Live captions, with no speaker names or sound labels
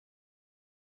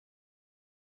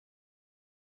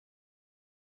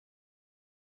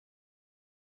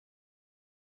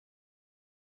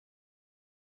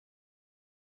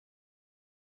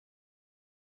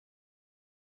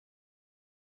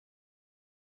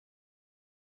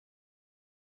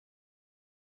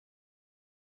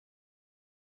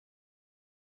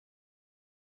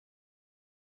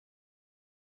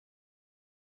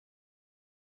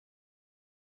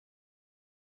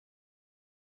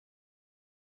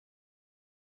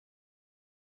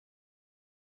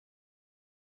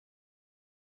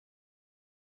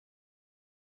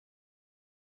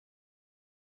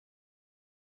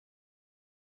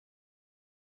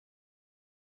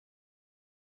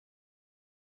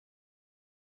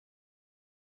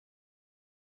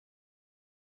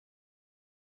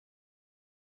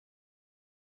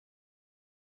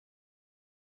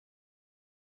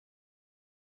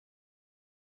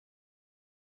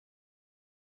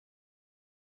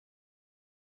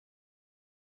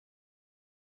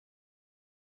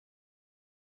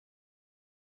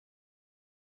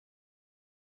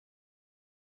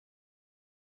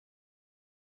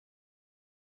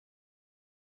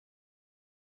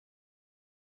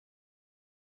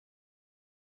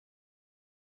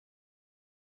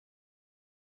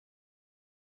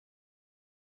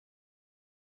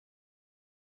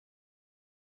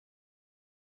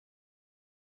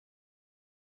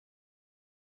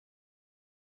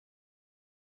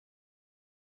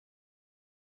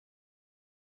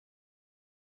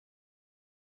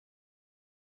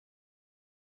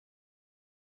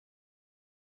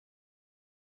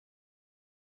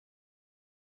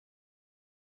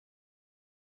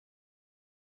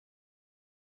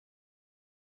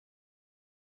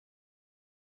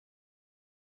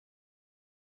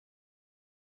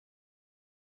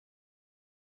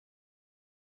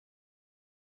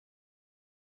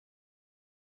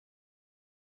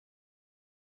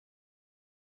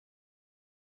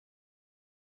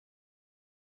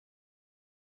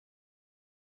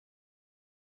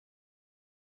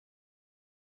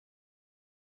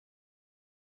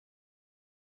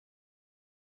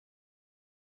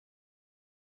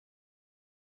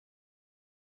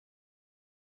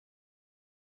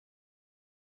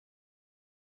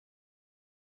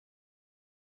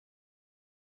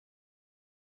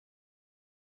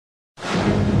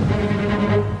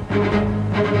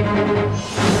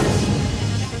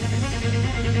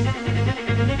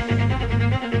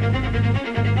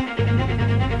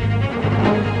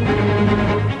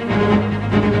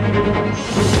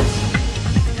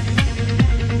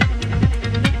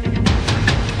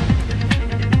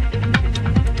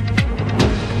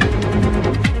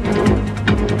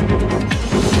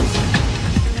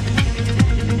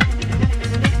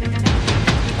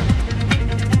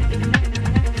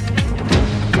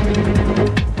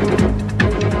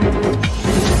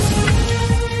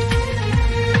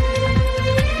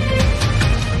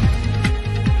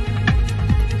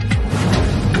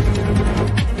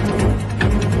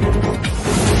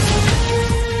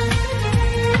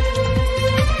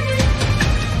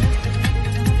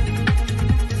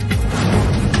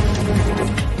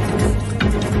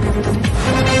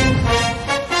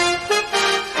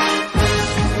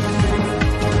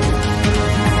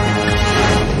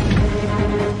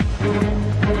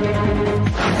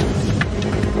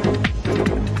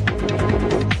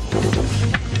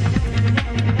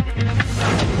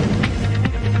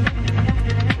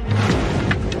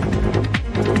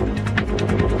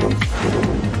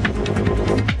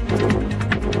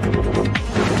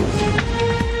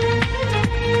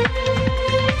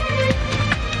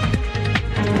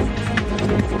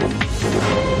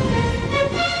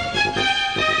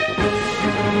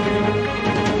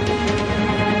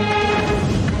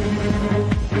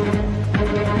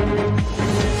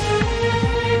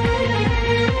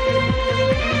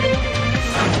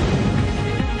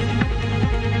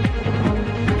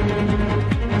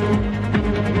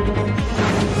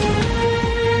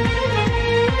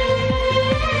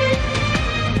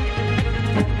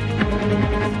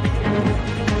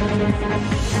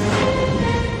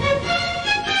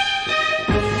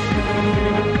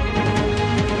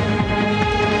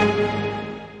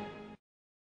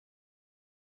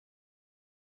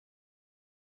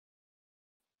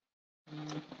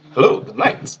Hello, good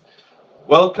night.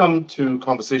 Welcome to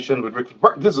Conversation with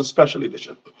Rickford. This is a special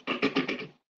edition.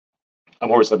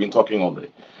 I've been talking all day.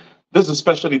 This is a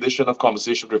special edition of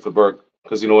Conversation with Rickford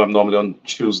because I'm normally on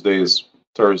Tuesdays,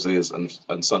 Thursdays,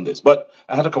 and Sundays. But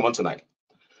I had to come on tonight.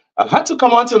 I had to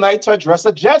come on tonight to address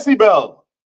a Jezebel.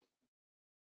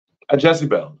 A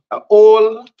Jezebel. An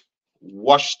old,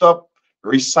 washed up,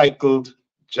 recycled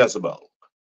Jezebel.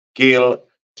 Gail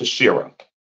Teixeira.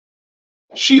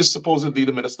 She is supposedly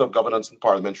the Minister of Governance and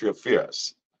Parliamentary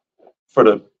Affairs for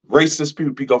the racist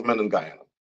PPP government in Guyana.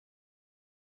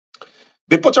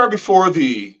 They put her before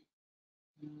the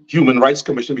Human Rights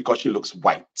Commission because she looks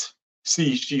white.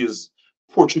 See, she is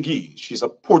Portuguese. She's a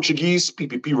Portuguese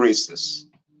PPP racist.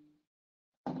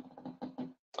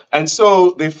 And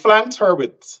so they flanked her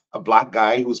with a black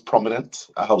guy who's prominent,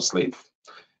 a house slave,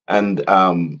 and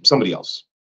somebody else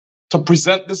to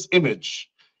present this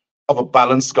image of a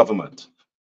balanced government.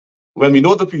 When we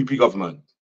know the PPP government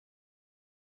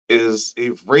is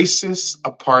a racist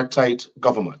apartheid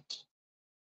government.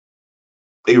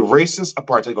 A racist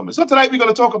apartheid government. So tonight we're going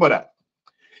to talk about that.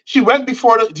 She went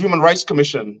before the Human Rights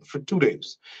Commission for 2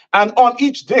 days. And on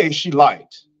each day she lied.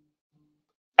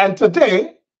 And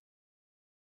today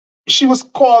she was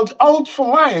called out for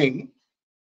lying,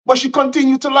 but she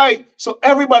continued to lie. So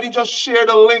everybody just share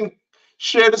the link.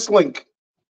 Share this link.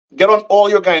 Get on all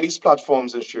your Guyanese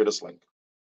platforms and share this link.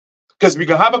 Because we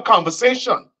can have a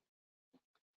conversation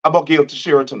about Gail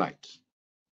Teixeira tonight.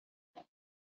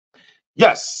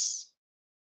 Yes,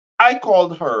 I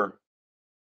called her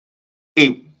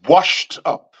a washed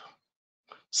up.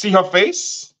 See her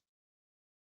face?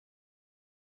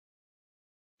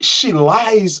 She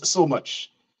lies so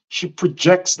much. She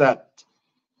projects that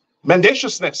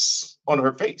mendaciousness on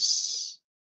her face.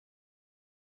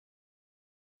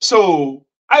 So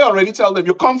I already tell them,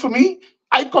 you come for me,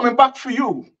 I'm coming back for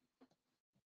you.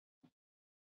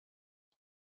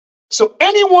 So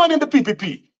anyone in the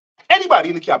PPP, anybody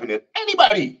in the cabinet,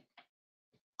 anybody,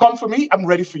 come for me, I'm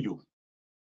ready for you.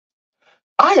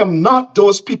 I am not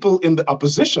those people in the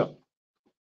opposition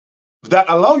that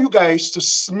allow you guys to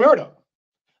smear them,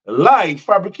 lie,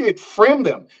 fabricate, frame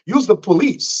them, use the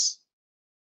police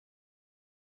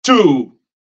to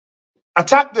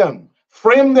attack them,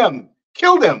 frame them,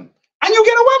 kill them, and you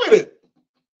get away with it.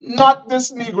 Not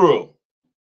this Negro.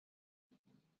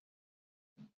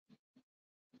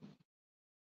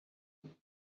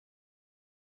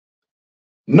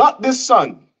 Not this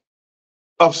son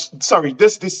of,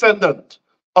 this descendant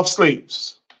of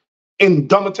slaves,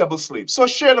 indomitable slaves. So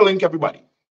share the link, everybody.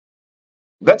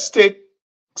 Let's take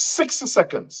 60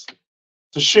 seconds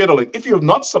to share the link. If you have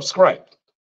not subscribed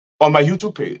on my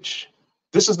YouTube page,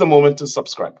 this is the moment to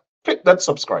subscribe. Click that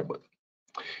subscribe button.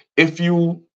 If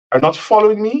you are not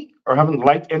following me or haven't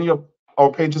liked any of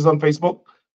our pages on Facebook,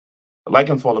 like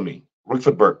and follow me.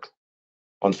 Rickford Burke.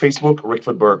 On Facebook,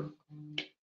 Rickford Burke.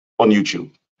 On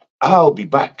YouTube. I'll be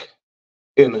back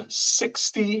in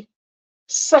 60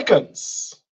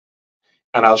 seconds.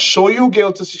 And I'll show you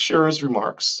Gail Teixeira's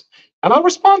remarks, and I'll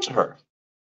respond to her.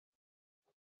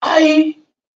 I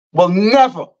will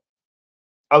never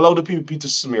allow the PPP to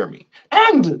smear me.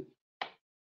 And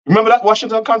remember that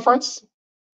Washington conference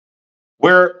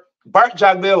where Bart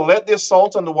Jagdale led the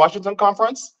assault on the Washington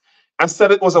conference and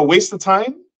said it was a waste of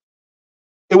time?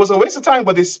 It was a waste of time,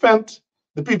 but the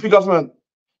PPP government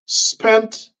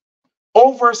spent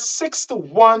over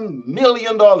 $61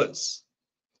 million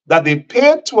that they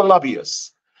paid to a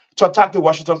lobbyist to attack the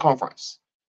Washington conference,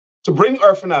 to bring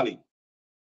Irfin Ali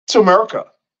to America,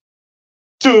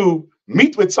 to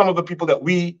meet with some of the people that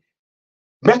we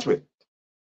met with,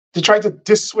 to try to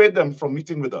dissuade them from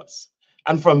meeting with us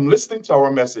and from listening to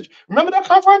our message. Remember that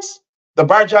conference? The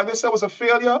Bar Jagdale said was a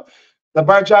failure. The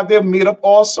Bar Jagdale made up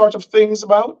all sorts of things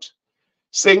about,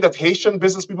 saying that Haitian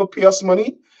business people pay us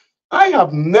money. I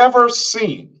have never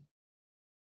seen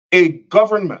a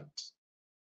government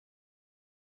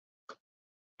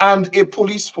and a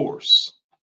police force,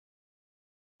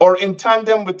 or in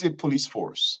tandem with a police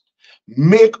force,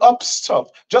 make up stuff,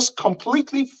 just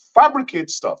completely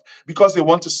fabricate stuff because they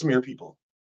want to smear people.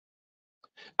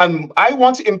 And I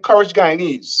want to encourage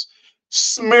Guyanese,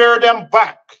 smear them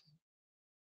back.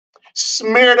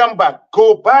 Smear them back.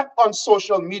 Go back on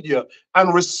social media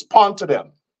and respond to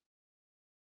them.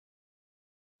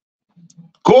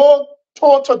 Go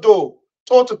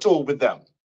toe-to-toe with them.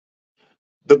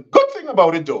 The good thing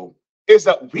about it, though, is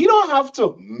that we don't have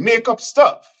to make up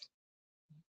stuff.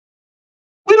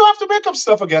 We don't have to make up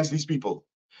stuff against these people.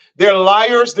 They're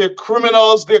liars, they're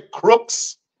criminals, they're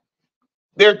crooks,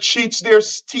 they're cheats, they're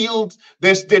steals,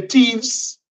 they're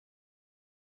thieves.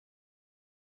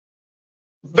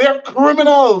 They're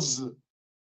criminals.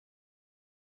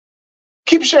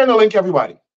 Keep sharing the link,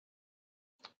 everybody.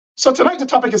 So tonight the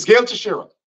topic is Gail Teixeira.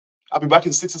 I'll be back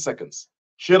in 60 seconds.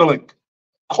 Share the link.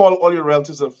 Call all your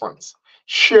relatives and friends.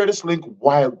 Share this link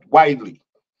widely.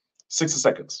 60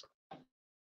 seconds.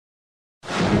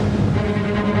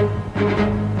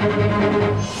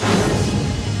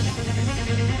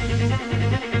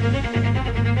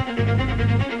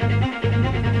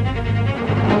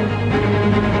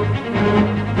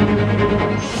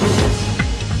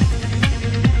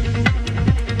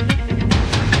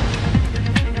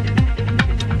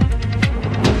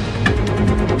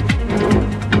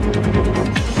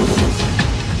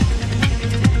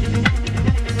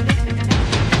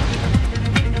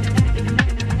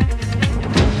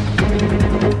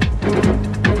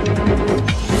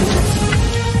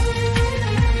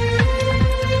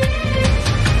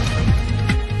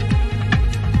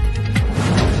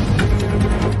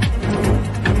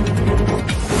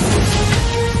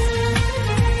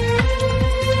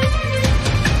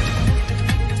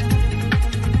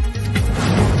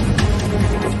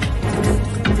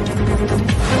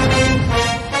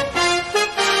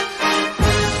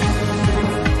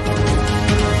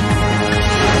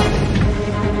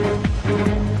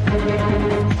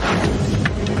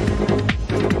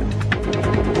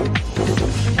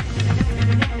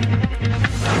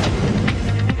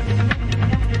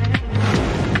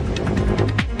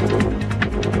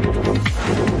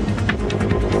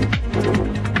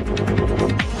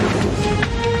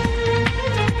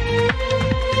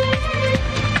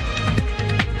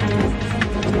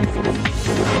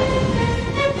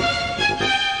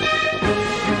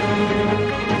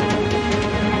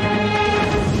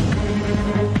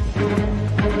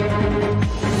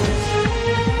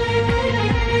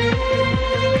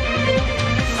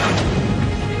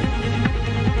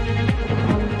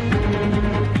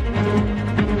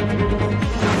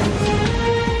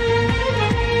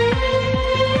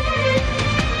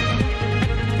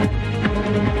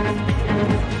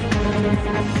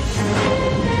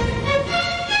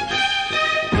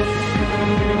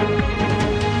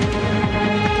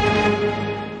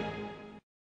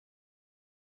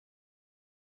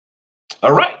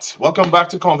 All right, welcome back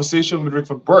to Conversation with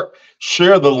Rickford Burke.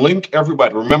 Share the link,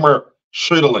 everybody. Remember,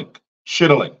 share the link. Share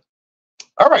the link.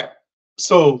 All right,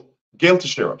 so Gail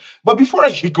Teixeira. But before I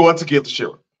go on to Gail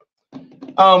Teixeira,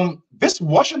 this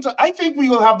Washington, I think we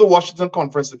will have the Washington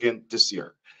conference again this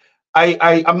year.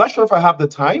 I'm not sure if I have the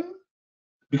time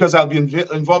because I'll be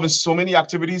involved in so many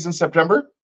activities in September.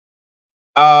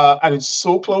 And it's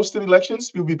so close to the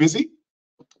elections, we'll be busy.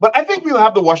 But I think we'll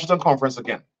have the Washington conference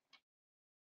again.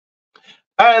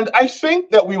 And I think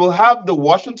that we will have the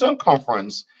Washington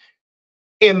conference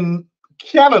in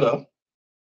Canada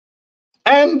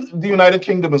and the United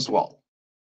Kingdom as well.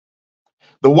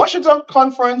 The Washington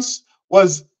conference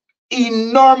was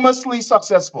enormously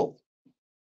successful.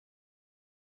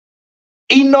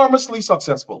 Enormously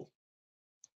successful.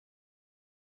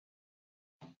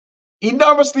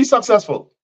 Enormously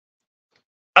successful.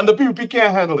 And the PPP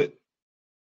can't handle it.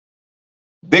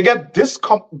 They get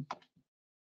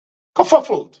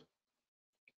kerfuffled,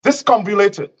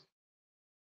 discombobulated.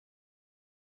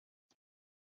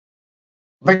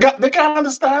 They can't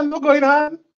understand what's going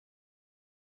on.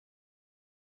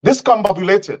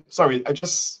 Discombobulated. Sorry, I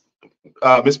just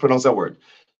mispronounced that word.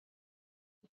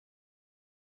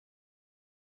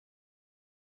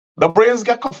 The brains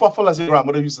get kerfuffled, as your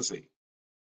grandmother used to say.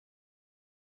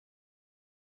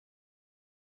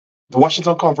 The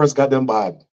Washington Conference got them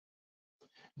bad.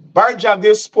 Barry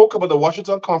Jagdale spoke about the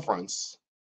Washington Conference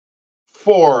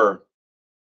for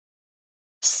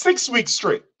 6 weeks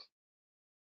straight.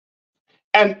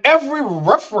 And every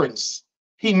reference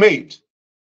he made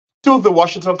to the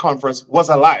Washington Conference was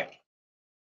a lie.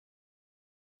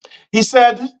 He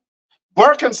said,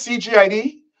 Burke and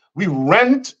CGID, we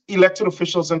rent elected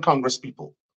officials and Congress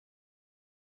people.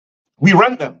 We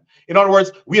rent them. In other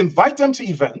words, we invite them to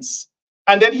events.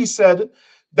 And then he said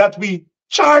that we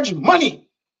charge money.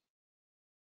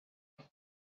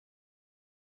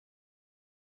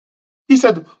 He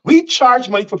said, we charge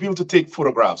money for people to take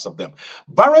photographs of them.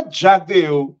 Barrett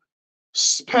Jagdale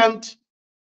spent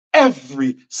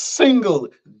every single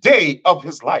day of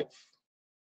his life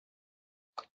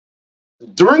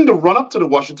during the run-up to the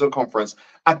Washington Conference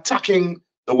attacking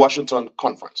the Washington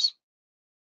Conference.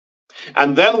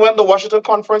 And then when the Washington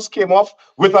Conference came off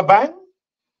with a bang,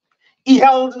 he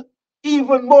held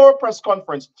even more press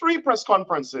conferences, 3 press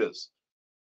conferences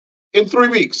in 3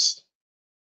 weeks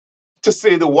to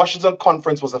say the Washington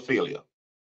Conference was a failure.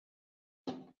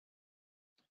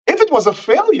 If it was a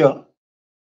failure,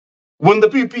 wouldn't the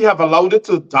PPP have allowed it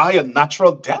to die a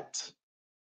natural death?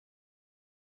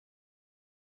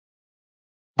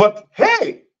 But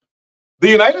hey, the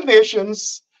United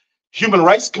Nations Human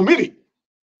Rights Committee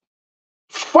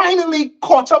finally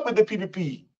caught up with the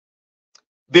PPP,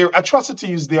 their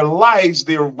atrocities, their lies,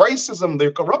 their racism,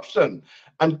 their corruption,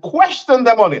 and questioned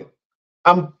them on it.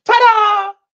 And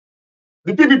ta-da!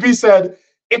 The PPP said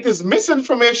it is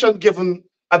misinformation given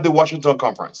at the Washington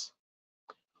Conference.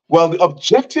 Well, the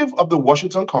objective of the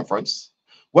Washington Conference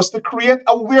was to create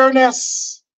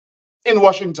awareness in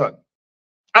Washington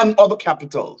and other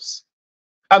capitals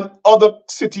and other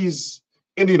cities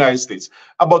in the United States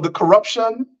about the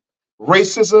corruption,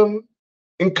 racism,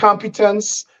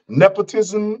 incompetence,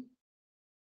 nepotism,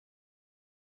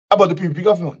 about the PPP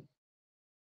government.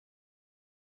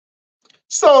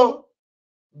 So,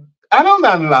 Anil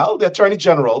Nanlal, the Attorney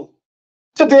General,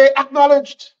 today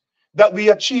acknowledged that we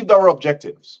achieved our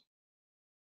objectives.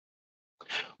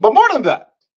 But more than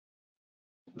that,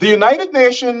 the United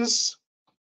Nations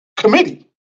Committee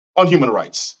on Human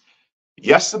Rights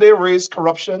yesterday raised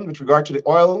corruption with regard to the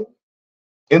oil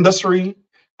industry,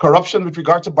 corruption with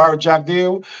regard to Barrett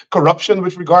Jagdale, corruption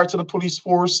with regard to the police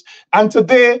force, and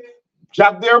today,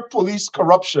 Jagdale police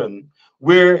corruption,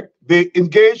 where they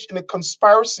engaged in a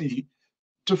conspiracy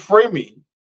to frame me,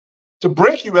 to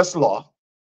break US law,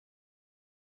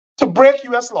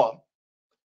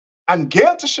 and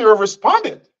Gail Teixeira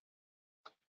responded.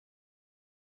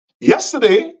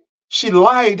 Yesterday, she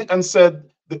lied and said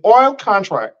the oil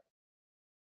contract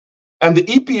and the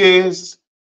EPA's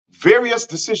various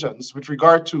decisions with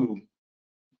regard to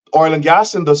oil and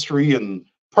gas industry and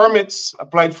permits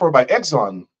applied for by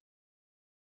Exxon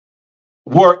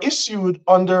were issued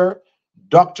under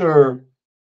Dr.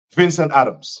 Vincent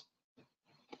Adams,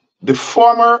 the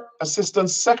former Assistant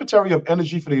Secretary of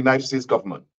Energy for the United States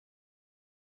government.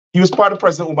 He was part of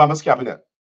President Obama's cabinet.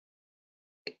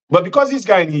 But because he's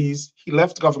Guyanese, he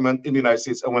left government in the United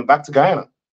States and went back to Guyana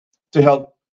to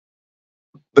help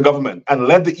the government and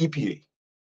led the EPA.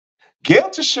 Gail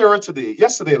Teixeira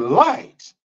yesterday lied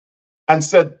and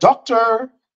said Dr.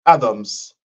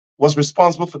 Adams was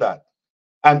responsible for that.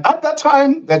 And at that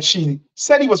time that she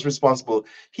said he was responsible,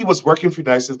 he was working for the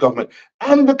United States government.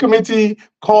 And the committee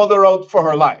called her out for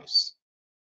her lies.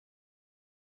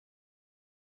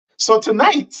 So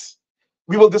tonight,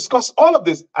 we will discuss all of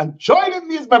this. And joining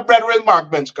me is my brethren, Mark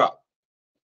Benchcott.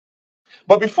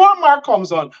 But before Mark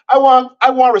comes on, I want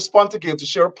to respond to Gail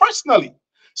Teixeira personally,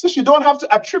 so you don't have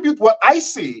to attribute what I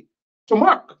say to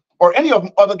Mark or any of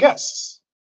other guests.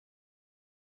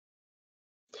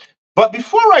 But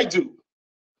before I do,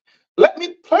 let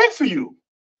me play for you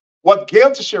what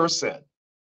Gail Teixeira said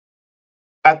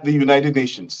at the United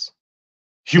Nations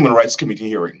Human Rights Committee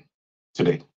hearing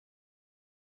today.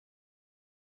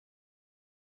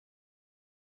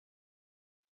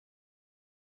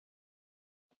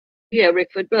 Yeah,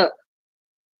 Rickford, but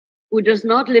who does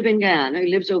not live in Guyana, he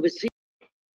lives overseas.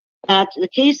 That the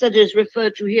case that is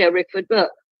referred to here, Rickford Burke,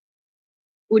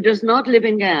 who does not live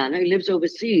in Guyana, he lives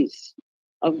overseas,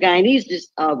 of Guyanese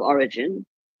of origin,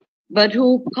 but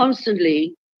who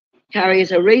constantly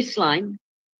carries a race line,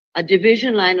 a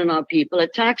division line on our people,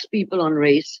 attacks people on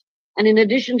race, and in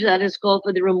addition to that has called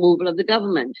for the removal of the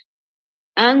government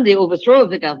and the overthrow of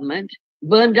the government,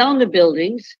 burn down the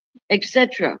buildings,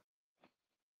 etc.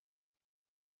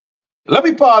 Let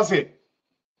me pause it.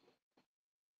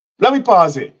 Let me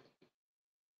pause it.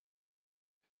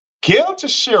 Gail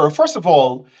Teixeira, first of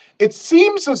all, it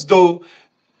seems as though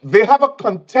they have a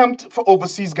contempt for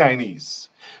overseas Guyanese.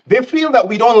 They feel that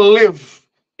we don't live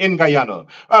in Guyana.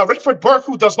 Rickford Burke,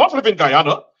 who does not live in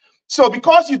Guyana, so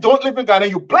because you don't live in Guyana,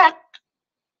 you're black,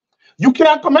 you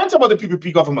can't comment about the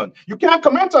PPP government. You can't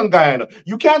comment on Guyana.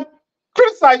 You can't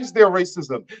criticize their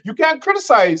racism. You can't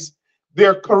criticize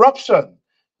their corruption,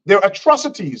 their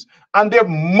atrocities, and their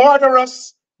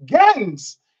murderous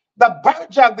gangs that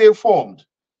Barjack they formed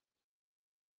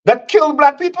that killed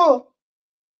black people.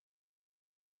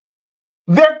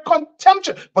 They're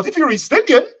contemptuous. But if you're East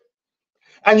Indian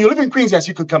and you live in Queens, yes,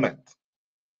 you could comment.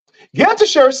 Gail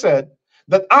Teixeira said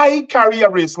that I carry a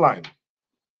race line.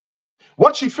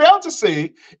 What she failed to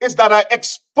say is that I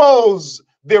expose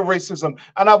their racism,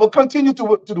 and I will continue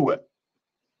to do it.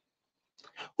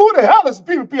 Who the hell is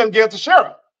PPP and Gail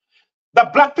Teixeira?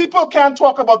 That black people can't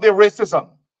talk about their racism.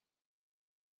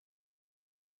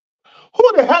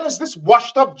 Who the hell is this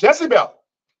washed up Jezebel?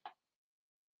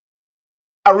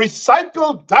 A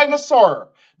recycled dinosaur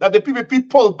that the PPP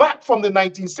pulled back from the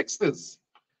 1960s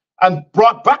and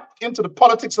brought back into the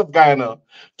politics of Guyana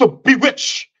to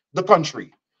bewitch the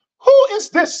country. Who is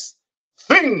this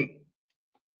thing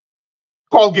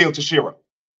called Gail Teixeira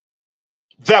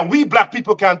that we black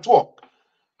people can't talk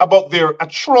about their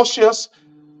atrocious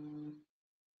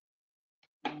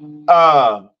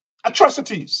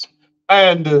atrocities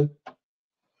and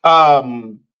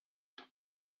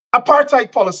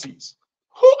apartheid policies?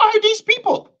 Who are these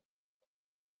people?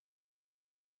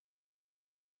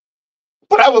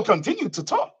 But I will continue to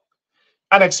talk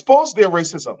and expose their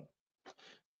racism.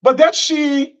 But then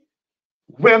she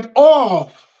went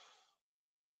off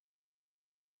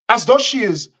as though she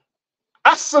is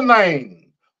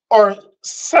asinine or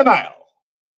senile.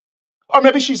 Or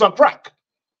maybe she's on crack.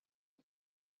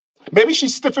 Maybe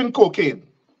she's stiffing cocaine.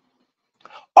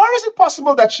 Or is it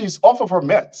possible that she's off of her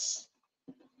meds?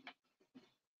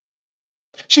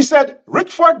 She said,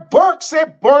 Rickford Burke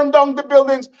said, burn down the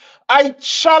buildings. I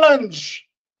challenge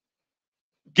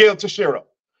Gail Teixeira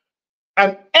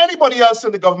and anybody else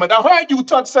in the government. I heard you,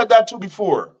 Todd, said that too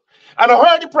before. And I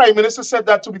heard the Prime Minister said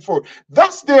that too before.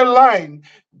 That's their line.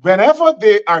 Whenever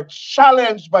they are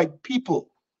challenged by people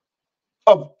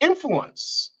of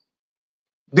influence,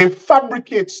 they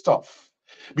fabricate stuff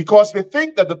because they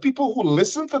think that the people who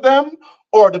listen to them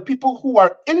or the people who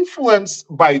are influenced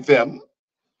by them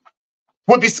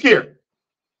would be scared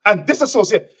and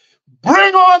disassociate.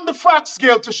 Bring on the facts,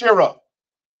 Gail Teixeira.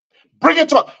 Bring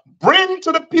it on. Bring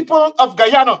to the people of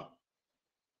Guyana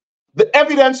the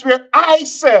evidence where I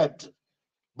said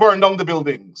burn down the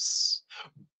buildings.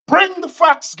 Bring the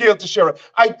facts, Gail Teixeira.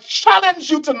 I challenge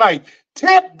you tonight.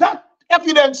 Take that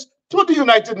evidence to the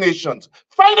United Nations.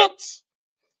 Find it.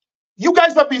 You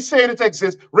guys have been saying it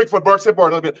exists. Rickford Burke said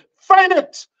burn down the building. Find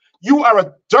it. You are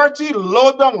a dirty,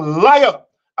 low-down liar.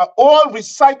 An all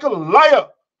recycled liar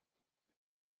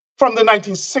from the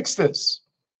 1960s.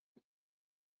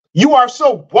 You are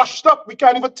so washed up, we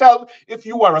can't even tell if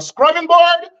you are a scrubbing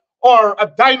board or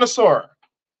a dinosaur.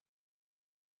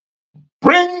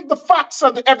 Bring the facts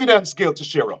and the evidence, Gail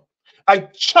Teixeira. I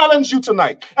challenge you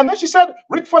tonight. And then she said,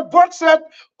 Rickford Burke said,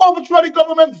 overthrow the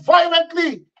government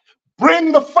violently.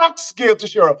 Bring the facts, Gail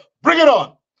Teixeira. Bring it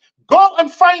on. Go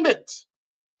and find it.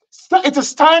 It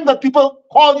is time that people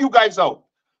call you guys out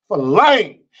for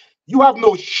lying. You have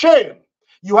no shame.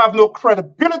 You have no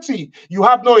credibility. You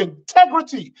have no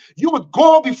integrity. You would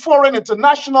go before an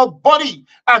international body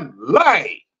and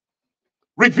lie.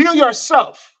 Reveal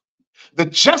yourself, the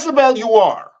Jezebel you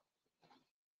are.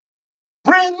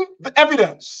 Bring the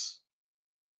evidence.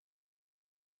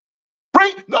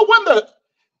 No wonder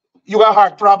you got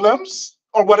heart problems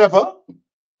or whatever.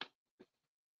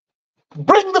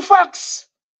 Bring the facts.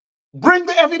 Bring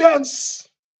the evidence.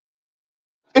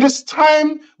 It is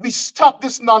time we stop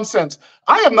this nonsense.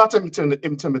 I am not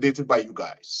intimidated by you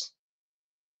guys.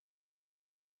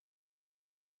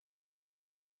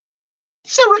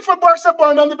 So Rickford Burke said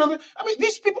burn down the building. I mean,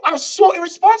 these people are so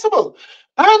irresponsible.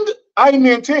 And I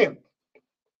maintain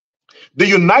the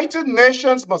United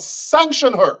Nations must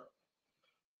sanction her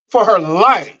for her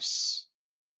lies.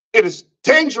 It is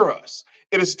dangerous.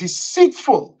 It is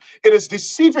deceitful. It is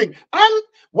deceiving. And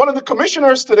one of the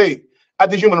commissioners today at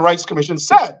the Human Rights Commission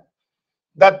said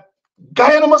that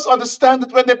Guyana must understand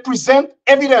that when they present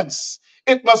evidence,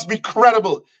 it must be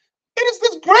credible. It is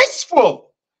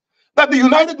disgraceful that the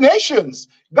United Nations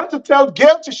got to tell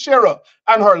Gail Teixeira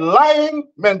and her lying,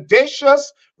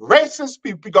 mendacious, racist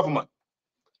PP government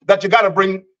that you got to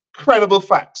bring credible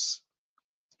facts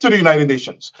to the United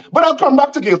Nations. But I'll come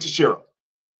back to Gail Teixeira.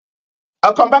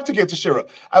 I'll come back to Gail Teixeira.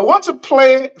 I want to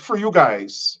play for you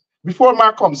guys before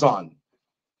Mark comes on.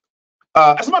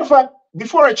 As a matter of fact,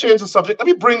 before I change the subject, let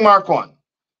me bring Mark on.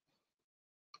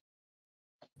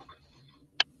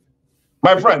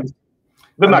 My friend,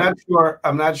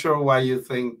 I'm not sure why you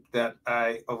think that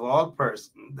I, of all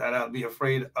persons, that I'll be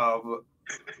afraid of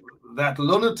that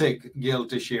lunatic Gail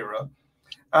Teixeira.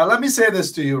 Let me say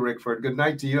this to you, Rickford. Good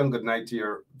night to you and good night to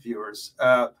your viewers.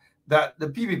 That the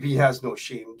PPP has no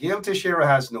shame. Gail Teixeira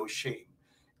has no shame.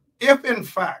 If, in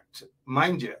fact,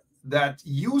 mind you, that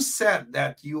you said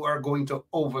that you are going to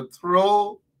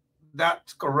overthrow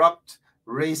that corrupt,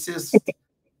 racist,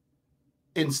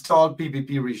 installed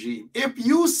PPP regime, if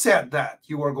you said that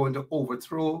you are going to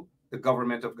overthrow the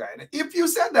government of Guyana, if you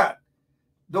said that,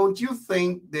 don't you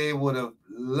think they would have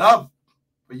loved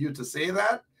for you to say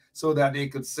that so that they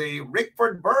could say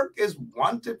Rickford Burke is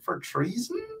wanted for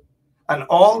treason and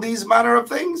all these manner of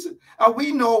things? And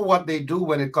we know what they do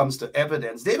when it comes to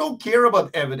evidence. They don't care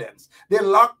about evidence. They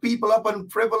lock people up on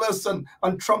frivolous and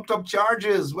on trumped up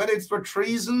charges, whether it's for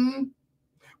treason,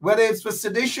 whether it's for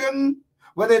sedition,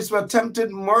 whether it's for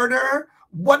attempted murder,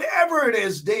 whatever it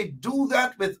is, they do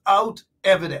that without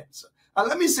evidence. And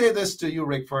let me say this to you,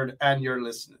 Rickford, and your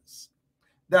listeners,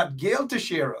 that Gail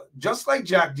Teixeira, just like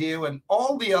Jack Dio and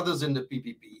all the others in the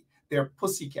PPP, they're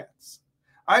pussycats.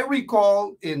 I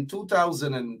recall in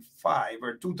 2005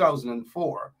 or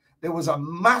 2004, there was a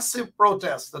massive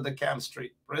protest at the Camp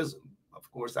Street prison. Of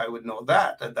course, I would know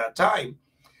that at that time.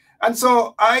 And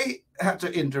so I had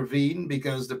to intervene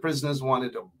because the prisoners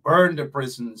wanted to burn the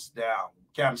prisons down,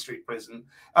 Camp Street prison,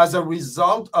 as a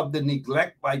result of the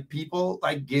neglect by people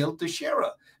like Gail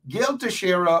Teixeira. Gail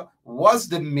Teixeira was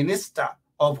the Minister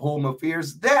of Home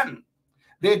Affairs then.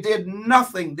 They did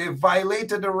nothing. They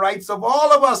violated the rights of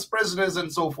all of us prisoners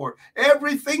and so forth.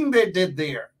 Everything they did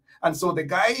there. And so the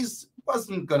guys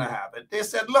wasn't going to have it. They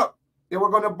said, look, they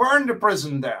were going to burn the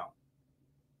prison down.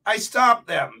 I stopped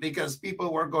them because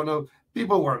people were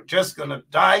just going to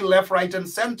die left, right, and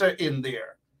center in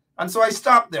there. And so I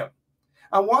stopped them.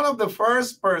 And one of the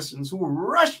first persons who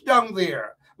rushed down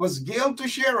there was Gail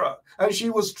Teixeira. And she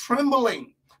was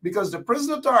trembling because the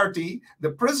prison authority, the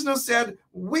prisoner said,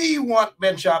 we want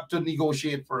Benchop to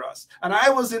negotiate for us. And I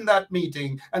was in that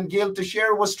meeting, and Gail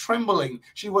Teixeira was trembling.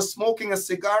 She was smoking a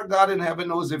cigar. God in heaven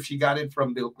knows if she got it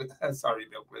from Bill Clinton. Sorry,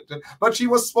 Bill Clinton. But she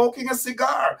was smoking a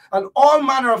cigar and all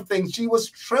manner of things. She was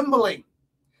trembling.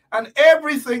 And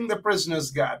everything the prisoners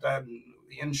got, and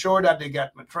we ensured that they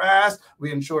get mattress,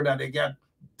 we ensured that they get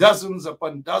dozens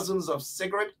upon dozens of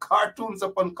cigarettes, cartoons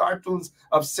upon cartoons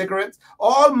of cigarettes,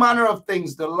 all manner of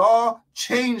things. The law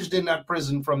changed in that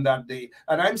prison from that day.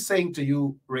 And I'm saying to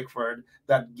you, Rickford,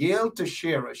 that Gail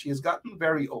Teixeira, she has gotten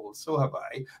very old, so have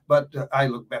I, but I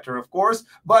look better, of course,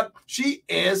 but she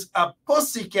is a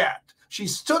pussycat. She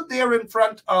stood there in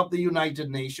front of the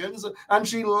United Nations and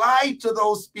she lied to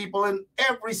those people in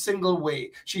every single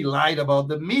way. She lied about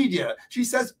the media. She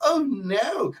says, oh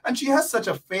no. And she has such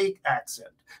a fake accent.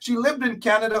 She lived in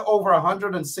Canada over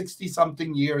 160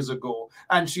 something years ago,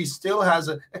 and she still has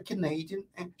a Canadian,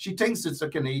 she thinks it's a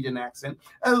Canadian accent.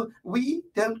 Oh, we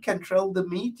don't control the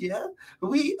media.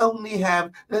 We only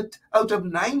have, out of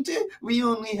 90, we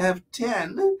only have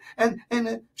 10.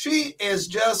 And she is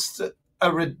just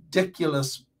a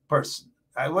ridiculous person.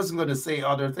 I wasn't going to say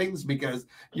other things because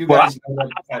you guys know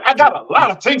that. I got a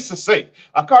lot of things to say.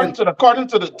 According to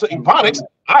Ebonics,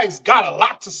 I's got a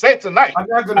lot to say tonight. I'm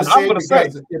not going to say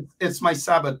it because it's my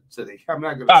Sabbath today. I'm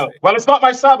not going to say. Well, it's not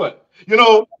my Sabbath. You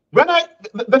know, when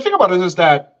the thing about it is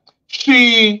that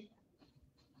she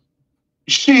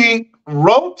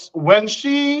wrote when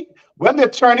the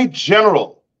Attorney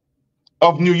General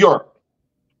of New York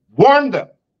warned them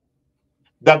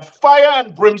that fire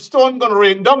and brimstone going to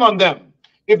rain down on them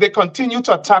if they continue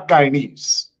to attack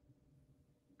Guyanese,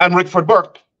 and Rickford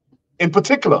Burke in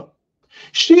particular.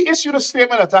 She issued a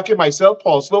statement attacking myself,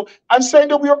 Paul Slow, and saying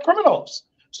that we are criminals.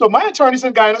 So my attorneys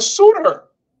in Guyana sued her.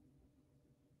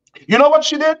 You know what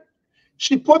she did?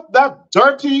 She put that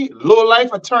dirty,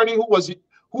 low-life attorney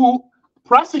who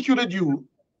prosecuted you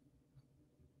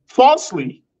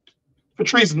falsely for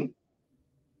treason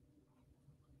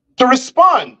to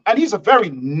respond. And he's a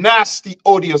very nasty,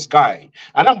 odious guy.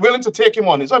 And I'm willing to take him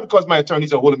on. It's not because my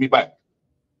attorneys are holding me back,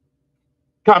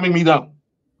 calming me down.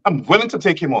 I'm willing to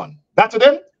take him on. That to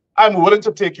them, I'm willing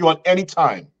to take you on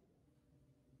anytime.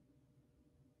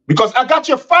 Because I got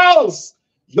your files.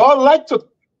 Y'all like to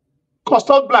cuss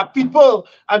out black people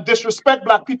and disrespect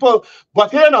black people.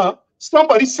 But here now,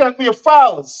 somebody sent me your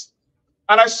files.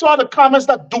 And I saw the comments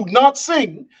that Do Not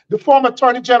Sing, the former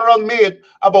Attorney General, made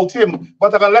about him.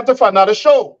 But I'm going to let it for another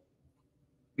show.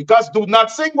 Because Do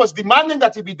Not Sing was demanding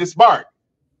that he be disbarred.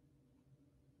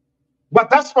 But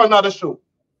that's for another show.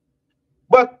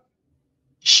 But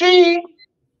she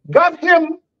got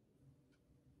him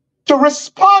to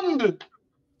respond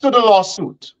to the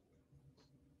lawsuit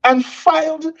and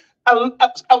filed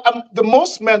the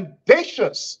most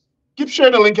mendacious, keep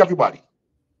sharing the link, everybody,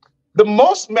 the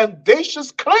most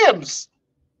mendacious claims.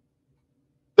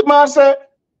 The man said,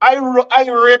 I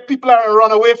rape people and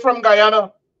run away from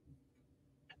Guyana.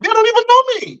 They don't even know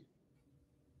me.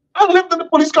 I lived in the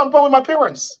police compound with my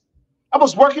parents. I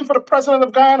was working for the president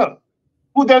of Guyana,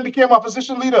 who then became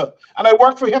opposition leader. And I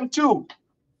worked for him too.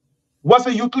 Was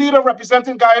a youth leader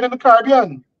representing Guyana in the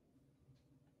Caribbean.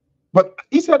 But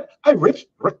he said, I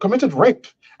committed rape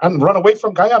and run away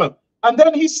from Guyana. And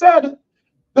then he said,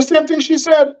 the same thing she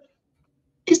said.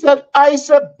 He said, I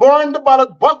said, burn the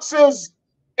ballot boxes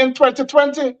in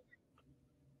 2020.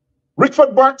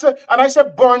 Rickford burnt it. And I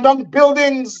said, burn down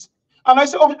buildings. And I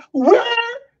said, oh, where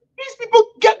these people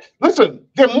get, listen,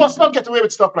 they must not get away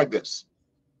with stuff like this.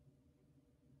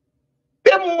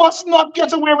 They must not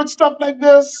get away with stuff like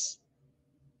this.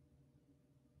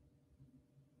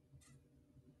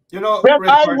 You know, when Rickford,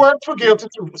 I worked for Gail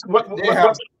Teixeira, go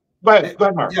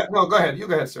ahead, Mark. Yeah, no, go ahead. You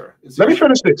go ahead, sir. Let me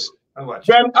finish this.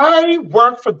 When I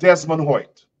worked for Desmond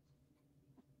Hoyt,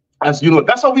 as you know,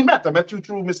 that's how we met. I met you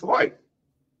through Mr. Hoyt.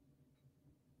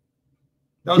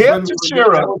 Gail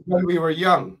Teixeira. That was when we were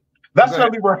young. That's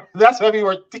when we were. That's when we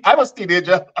were. I was a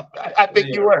teenager. I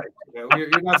think you were. Yeah,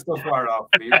 you're not so far off.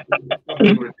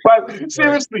 But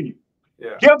seriously,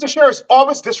 Gail Teixeira is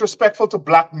always disrespectful to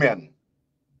black men.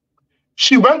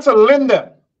 She went to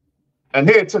Linden, and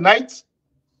here tonight,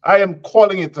 I am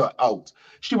calling it out.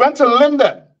 She went to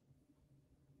Linden,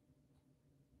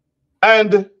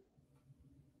 and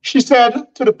she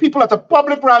said to the people at a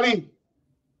public rally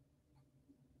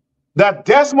that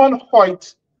Desmond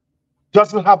Hoyt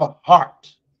doesn't have a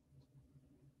heart.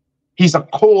 He's a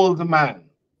cold man.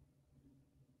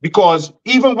 Because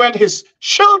even when his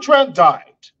children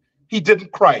died, he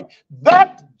didn't cry.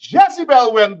 That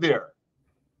Jezebel went there.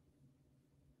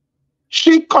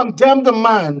 She condemned the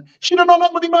man. She didn't know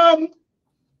nothing about the man.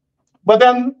 But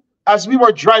then, as we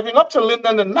were driving up to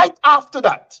Linden the night after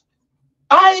that,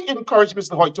 I encouraged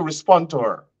Mr. Hoyt to respond to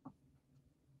her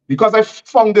because I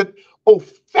found it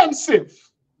offensive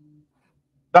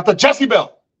that a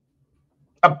Jezebel,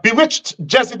 a bewitched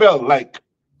Jezebel like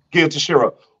Gail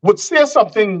Teixeira, would say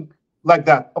something like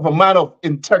that of a man of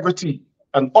integrity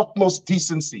and utmost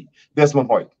decency, Desmond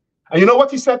Hoyt. And you know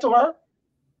what he said to her?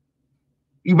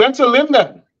 He went to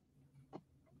Linden,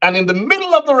 and in the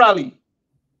middle of the rally,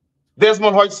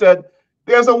 Desmond Hoyt said,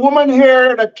 there's a woman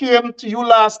here that came to you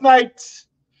last night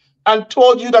and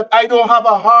told you that I don't have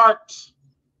a heart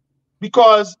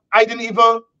because I didn't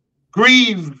even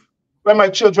grieve when my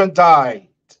children died.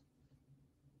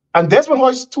 And Desmond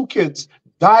Hoyt's 2 kids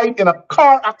died in a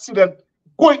car accident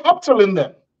going up to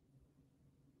Linden.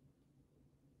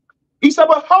 He said,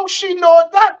 but how she know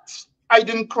that I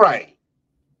didn't cry?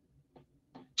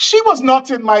 She was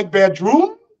not in my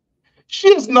bedroom. She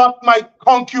is not my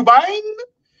concubine.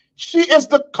 She is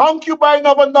the concubine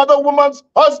of another woman's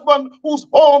husband whose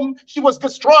home she was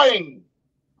destroying.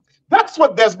 That's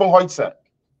what Desmond Hoyt said.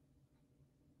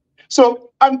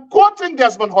 So I'm quoting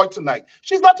Desmond Hoyt tonight.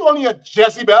 She's not only a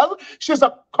Jezebel, she's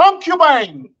a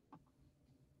concubine.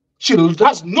 She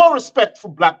has no respect for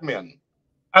black men.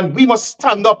 And we must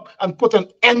stand up and put an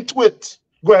end to it.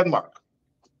 Go ahead, Mark.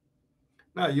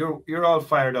 No, you're all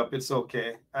fired up. It's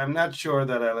okay. I'm not sure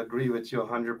that I'll agree with you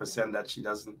 100% that she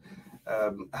doesn't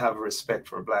have respect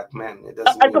for black men. It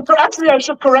doesn't. Actually, I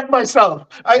should correct myself.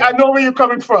 I know where you're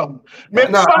coming from.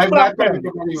 Maybe no, some black men.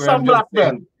 Some black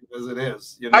men. As it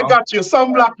is, you know? I got you.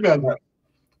 Some black men.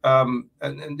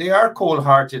 And they are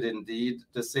cold-hearted indeed.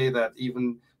 To say that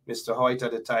even Mr. Hoyt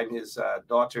at the time, his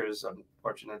daughters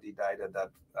unfortunately died at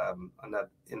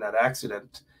in that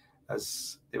accident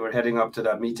as they were heading up to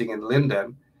that meeting in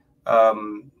Linden.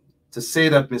 To say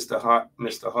that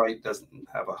Mr. Hoyt doesn't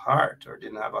have a heart or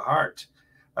didn't have a heart,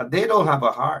 they don't have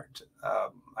a heart.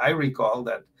 I recall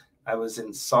that I was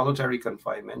in solitary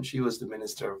confinement. She was the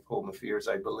Minister of Home Affairs,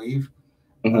 I believe.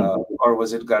 or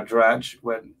was it Gadraj,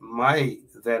 when my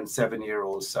then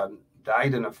 7-year-old son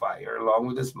died in a fire along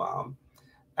with his mom.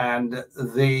 And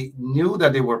they knew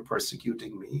that they were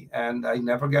persecuting me, and I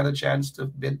never got a chance to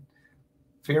bid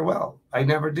farewell. I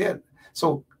never did.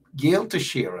 So Gail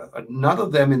Teixeira, none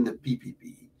of them in the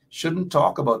PPP shouldn't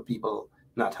talk about people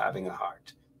not having a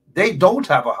heart. They don't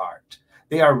have a heart.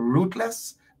 They are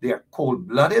ruthless, they are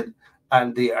cold-blooded,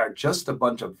 and they are just a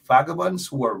bunch of vagabonds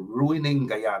who are ruining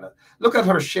Guyana. Look at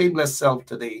her shameless self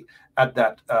today at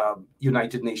that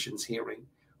United Nations hearing.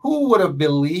 Who would have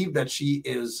believed that she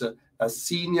is a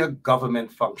senior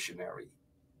government functionary?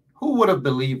 Who would have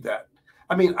believed that?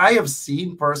 I mean, I have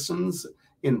seen persons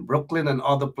in Brooklyn and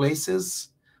other places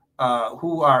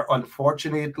who are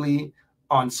unfortunately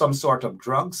on some sort of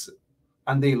drugs,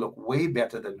 and they look way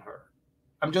better than her.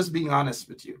 I'm just being honest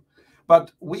with you.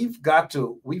 But we've got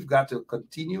to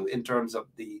continue in terms of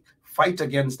the fight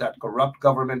against that corrupt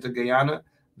government of Guyana,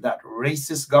 that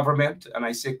racist government, and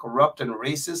I say corrupt and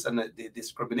racist, and they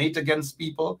discriminate against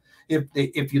people.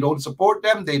 If you don't support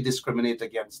them, they discriminate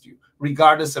against you,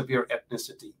 regardless of your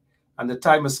ethnicity. And the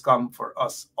time has come for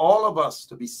us, all of us,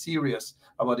 to be serious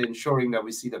about ensuring that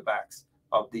we see the backs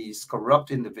of these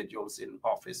corrupt individuals in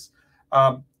office.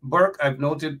 Burke, I've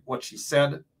noted what she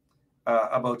said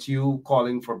about you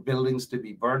calling for buildings to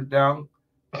be burned down.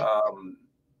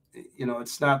 You know,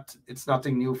 it's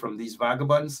nothing new from these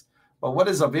vagabonds. But what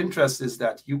is of interest is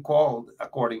that you called,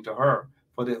 according to her,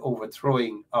 for the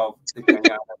overthrowing of the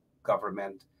Guyana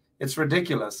government. It's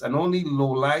ridiculous, and only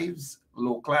low lives,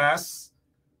 low class,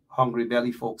 hungry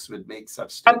belly folks would make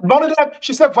such statements. And none of that,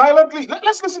 she said violently.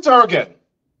 Let's listen to her again.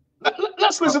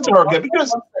 Let's listen to her again,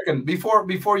 because 1 second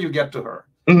before you get to her.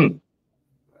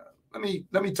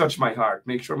 Let me touch my heart,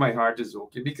 make sure my heart is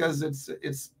okay, because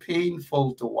it's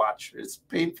painful to watch. It's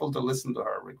painful to listen to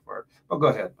her, Rickford. But go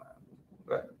ahead, man.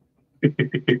 Go ahead.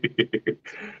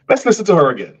 Let's listen to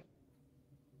her again.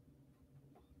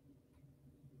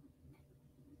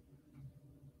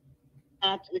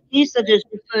 The case that is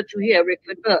referred to here,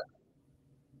 Rickford Burke,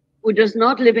 who does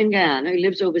not live in Guyana, who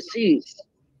lives overseas,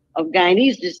 of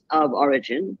Guyanese of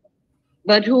origin,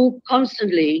 but who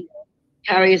constantly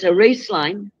carries a race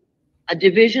line, a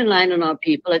division line on our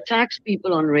people, attacks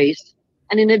people on race,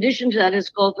 and in addition to that has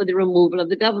called for the removal of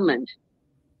the government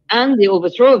and the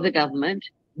overthrow of the government,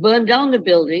 burn down the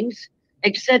buildings,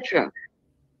 etc.,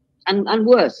 and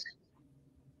worse.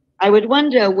 I would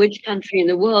wonder which country in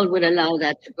the world would allow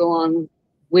that to go on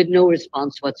with no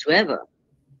response whatsoever.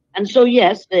 And so,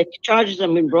 yes, the charges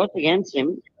have been brought against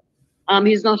him.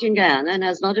 He's not in Guyana and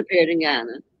has not appeared in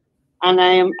Guyana, and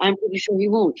I'm pretty sure he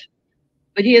won't.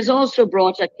 But he has also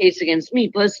brought a case against me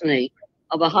personally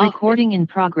of a recording in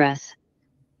progress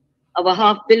of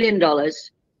 $500 million,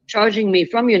 charging me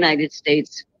from United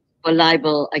States for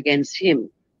libel against him.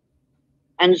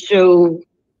 And so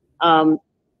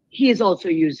he is also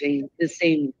using the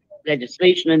same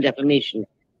legislation and defamation.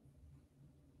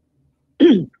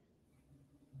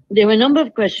 There were a number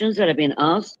of questions that have been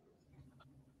asked.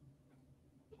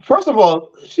 First of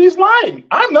all, she's lying.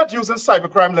 I'm not using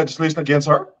cybercrime legislation against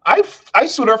her. I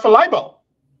sued her for libel.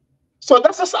 So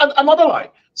that's just another lie.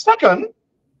 Second,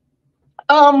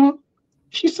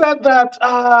 she said that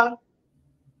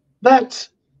that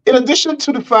in addition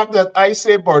to the fact that I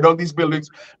say burn down these buildings,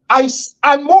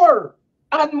 and more,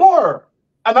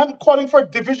 and I'm calling for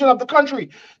division of the country.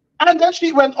 And then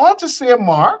she went on to say,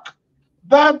 Mark,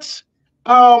 that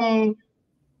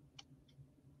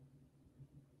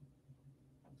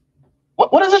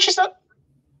what is it she said?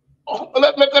 Oh,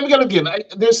 let me get it again.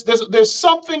 There's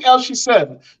something else she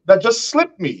said that just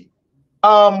slipped me.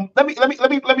 Let me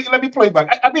play it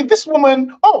back. I mean, this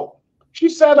woman. Oh, she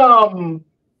said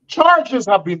charges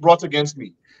have been brought against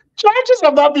me. Charges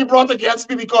have not been brought against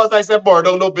me because I said burn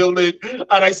down no building and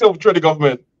I said overthrow the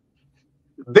government.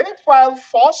 They filed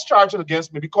false charges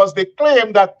against me because they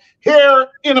claim that here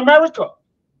in America,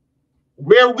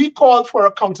 where we called for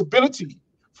accountability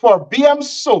for BM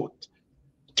Soot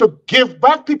to give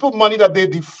back people money that they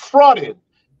defrauded,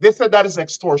 they said that is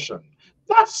extortion.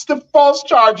 That's the false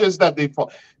charges that they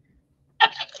fought.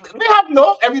 They have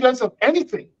no evidence of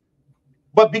anything.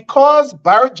 But because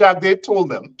Barrett Jagde told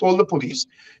the police,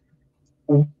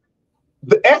 the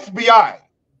FBI,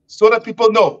 so that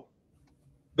people know,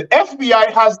 the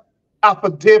FBI has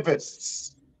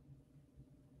affidavits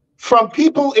from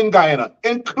people in Guyana,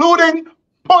 including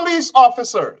police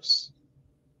officers,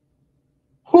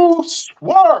 who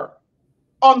swore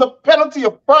on the penalty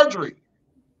of perjury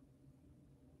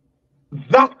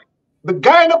that the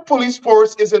Guyana police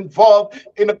force is involved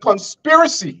in a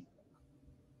conspiracy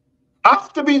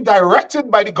after being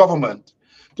directed by the government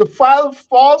to file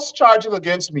false charges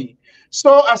against me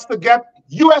so as to get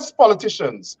U.S.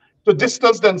 politicians to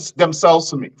distance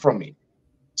themselves from me.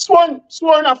 Sworn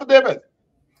affidavit.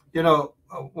 You know,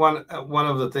 one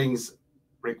of the things,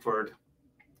 Rickford,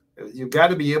 you got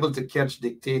to be able to catch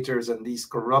dictators and these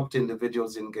corrupt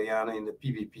individuals in Guyana in the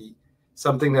PVP,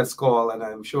 something that's called, and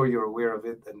I'm sure you're aware of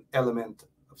it, an element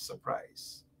of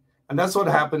surprise. And that's what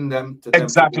happened to them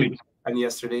Exactly. today and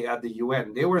yesterday at the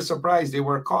UN. They were surprised. They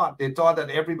were caught. They thought that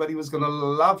everybody was going to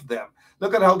love them.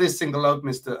 Look at how they single out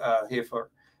Mr. Hafer.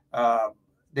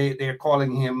 They're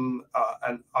calling him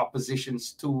an opposition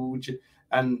stooge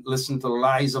and listen to the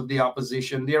lies of the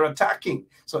opposition. They're attacking.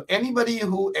 So anybody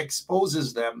who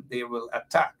exposes them, they will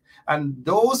attack. And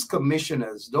those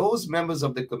commissioners, those members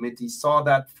of the committee saw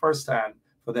that firsthand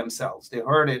for themselves. They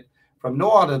heard it from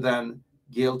no other than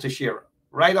Gail Teixeira,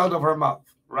 right out of her mouth,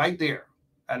 right there.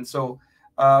 And so,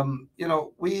 you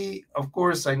know, we, of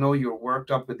course, I know you're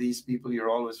worked up with these people. You're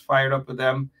always fired up with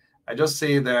them. I just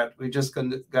say that we just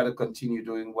got to continue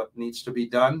doing what needs to be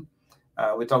done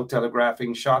without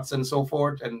telegraphing shots and so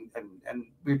forth. And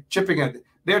we're chipping it.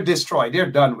 They're destroyed.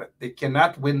 They're done with. They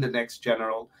cannot win the next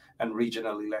general and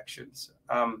regional elections.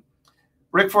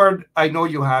 Rickford, I know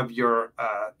you have your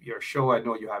show. I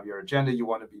know you have your agenda. You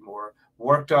want to be more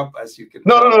worked up, as you can.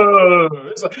 No.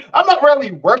 I'm not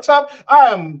really worked up.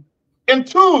 I am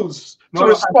enthused to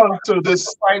respond to this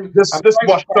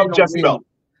washed up Jezebel.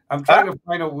 I'm trying to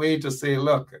find a way to say,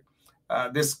 look,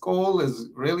 this coal is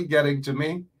really getting to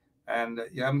me, and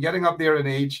yeah, I'm getting up there in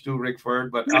age too,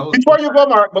 Rickford. But before you go,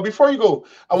 Mark, I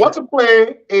want to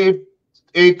play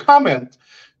a comment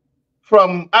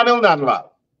from Anil Nanlal.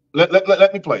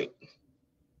 Let me play it.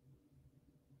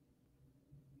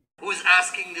 Who is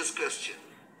asking this question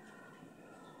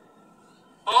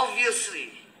obviously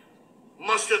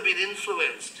must have been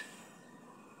influenced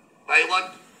by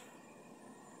what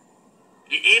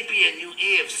the APNU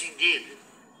AFC did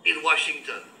in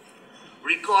Washington.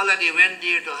 Recall that they went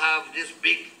there to have this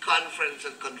big conference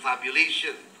and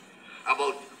confabulation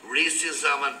about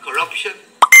racism and corruption.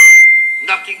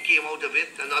 Nothing came out of it,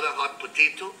 another hot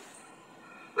potato.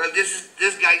 Well,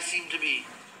 this guy seemed to be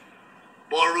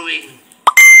borrowing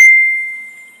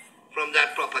from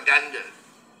that propaganda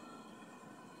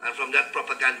and from that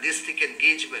propagandistic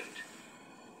engagement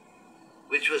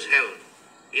which was held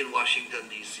in Washington,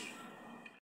 D.C.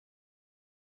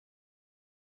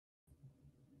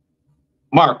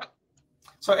 Mark.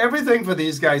 So everything for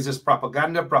these guys is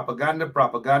propaganda.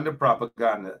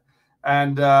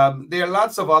 And there are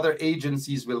lots of other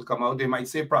agencies will come out. They might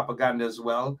say propaganda as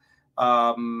well.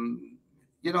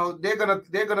 You know, they're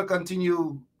gonna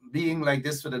continue being like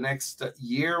this for the next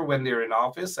year when they're in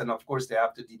office. And of course, they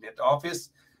have to demit office.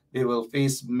 They will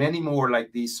face many more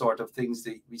like these sort of things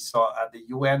that we saw at the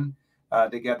UN.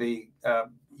 They get a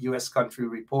U.S. country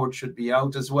report should be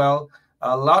out as well.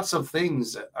 Lots of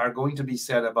things are going to be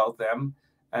said about them.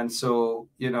 And so,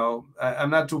 you know, I'm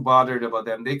not too bothered about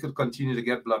them. They could continue to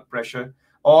get blood pressure.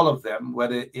 All of them,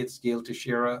 whether it's Gail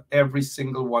Teixeira, every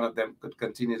single one of them could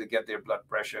continue to get their blood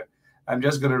pressure. I'm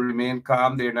just going to remain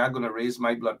calm. They're not going to raise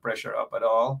my blood pressure up at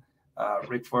all,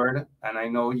 Rickford. And I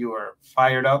know you are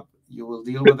fired up. You will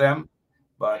deal with them.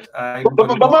 But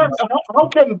Mark,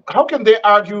 how can they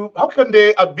argue? How can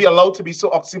they be allowed to be so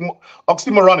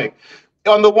oxymoronic?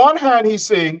 On the one hand, he's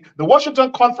saying the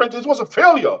Washington conference, it was a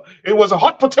failure. It was a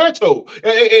hot potato.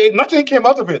 Nothing came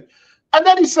out of it. And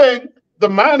then he's saying the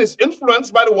man is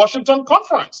influenced by the Washington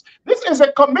conference. This is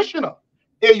a commissioner,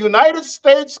 a United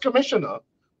States commissioner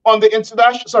on the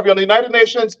on the United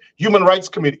Nations Human Rights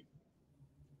Committee.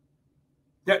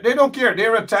 Yeah, they don't care.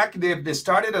 They're attacking. They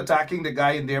started attacking the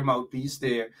guy in their mouthpiece,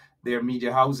 their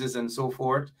media houses and so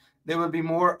forth. There will be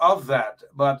more of that.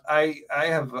 But I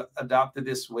have adopted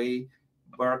this way,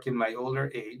 Burke, in my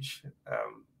older age,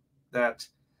 that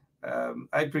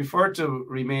I prefer to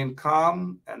remain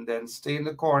calm and then stay in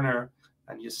the corner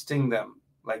and you sting them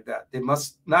like that. They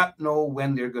must not know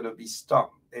when they're going to be stung.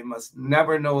 They must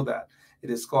never know that. It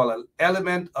is called an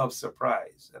element of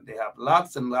surprise, and they have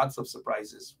lots and lots of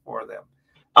surprises for them.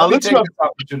 I'll take this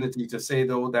opportunity to say,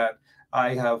 though, that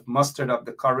I have mustered up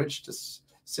the courage to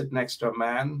sit next to a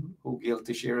man who Gail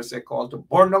Teixeira said called to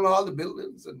burn down all the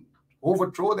buildings and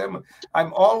overthrow them.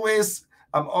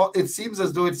 It seems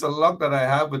as though it's a luck that I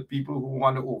have with people who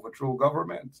want to overthrow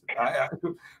government.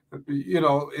 You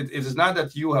know, it is not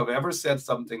that you have ever said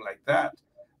something like that,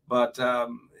 but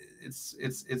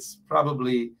it's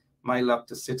probably my luck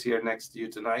to sit here next to you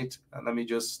tonight. And let me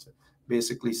just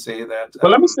basically say that. But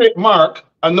let me say, Mark,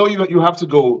 I know you have to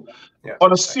go. Yeah,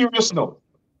 on a serious note,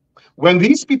 when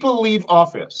these people leave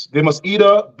office, they must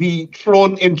either be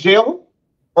thrown in jail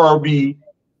or be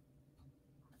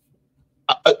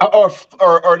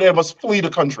or they must flee the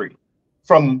country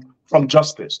from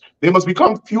justice. They must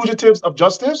become fugitives of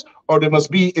justice, or they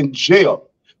must be in jail.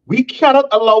 We cannot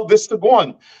allow this to go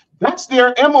on. That's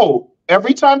their MO.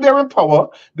 Every time they're in power,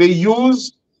 they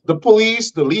use the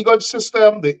police, the legal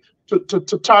system,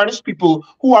 to tarnish people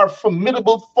who are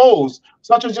formidable foes,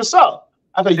 such as yourself.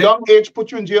 At a young age,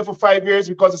 put you in jail for 5 years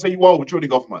because they say you want to overthrow the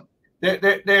government.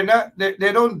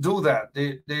 They don't do that.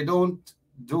 They don't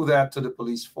do that to the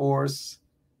police force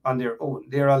on their own.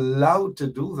 They're allowed to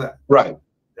do that. Right.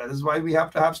 That is why we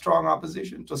have to have strong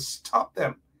opposition to stop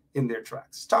them in their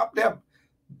tracks. Stop them.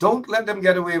 Don't let them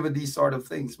get away with these sort of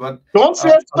things. But don't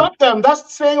say stop them.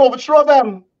 That's saying overthrow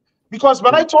them. Because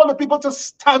when I told the people to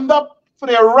stand up for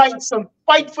their rights and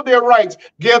fight for their rights,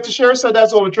 Gail Teixeira said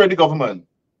that's overthrowing the government.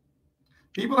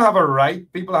 People have a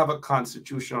right. People have a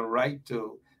constitutional right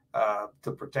to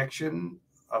protection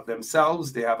of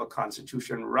themselves. They have a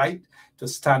constitutional right to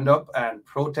stand up and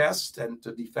protest and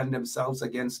to defend themselves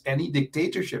against any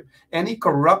dictatorship, any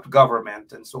corrupt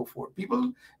government, and so forth.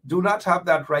 People do not have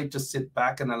that right to sit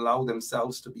back and allow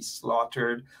themselves to be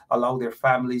slaughtered, allow their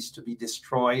families to be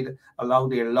destroyed, allow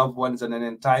their loved ones and an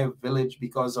entire village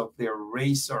because of their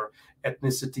race or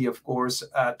ethnicity, of course,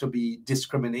 to be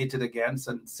discriminated against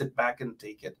and sit back and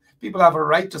take it. People have a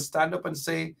right to stand up and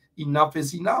say, enough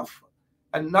is enough.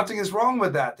 And nothing is wrong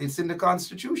with that. It's in the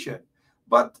Constitution.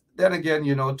 But then again,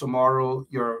 you know, tomorrow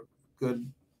your good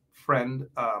friend,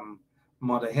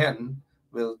 Mother Hen,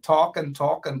 will talk and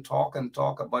talk and talk and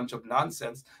talk a bunch of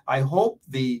nonsense. I hope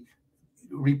the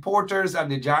reporters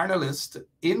and the journalists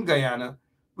in Guyana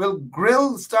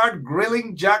will start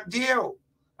grilling Jack Dio.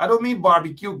 I don't mean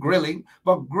barbecue grilling,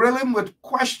 but grill him with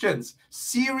questions,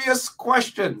 serious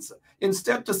questions,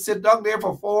 instead to sit down there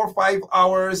for 4 or 5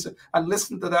 hours and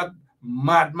listen to that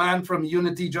madman from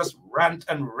Unity just rant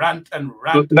and rant and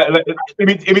rant.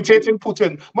 Imitating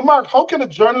Putin. But Mark, how can a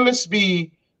journalist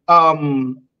be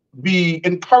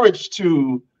encouraged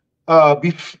to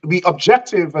be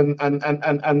objective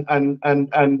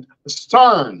and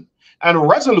stern and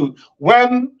resolute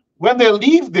when they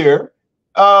leave there,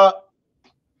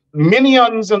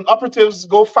 minions and operatives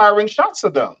go firing shots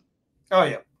at them? Oh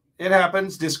yeah, it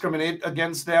happens. Discriminate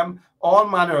against them, all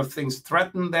manner of things,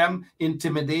 threaten them,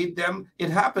 intimidate them. It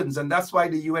happens. And that's why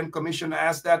the UN Commission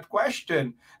asked that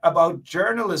question about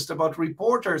journalists, about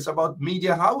reporters, about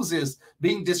media houses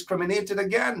being discriminated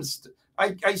against.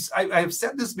 I have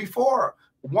said this before.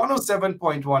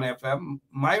 107.1 FM,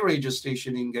 my radio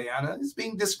station in Guyana, is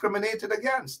being discriminated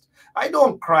against. I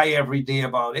don't cry every day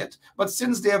about it, but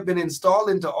since they have been installed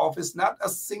into office, not a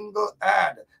single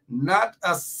ad, not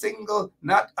a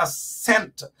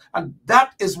cent. And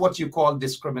that is what you call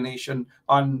discrimination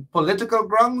on political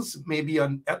grounds, maybe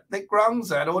on ethnic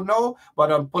grounds, I don't know,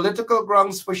 but on political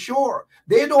grounds for sure.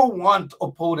 They don't want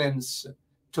opponents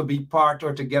to be part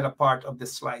or to get a part of the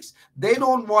slice. They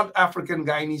don't want African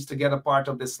Guyanese to get a part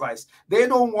of the slice. They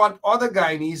don't want other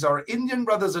Guyanese or Indian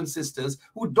brothers and sisters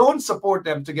who don't support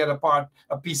them to get a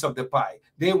piece of the pie.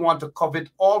 They want to covet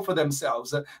all for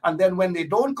themselves. And then when they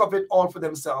don't covet all for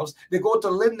themselves, they go to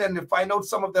Linden and find out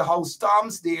some of the house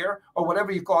toms there, or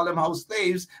whatever you call them, house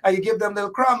slaves, and you give them little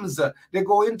crumbs. They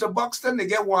go into Buxton, they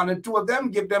get 1 and 2 of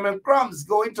them, give them crumbs.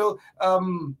 Go into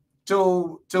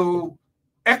to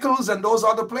Eccles and those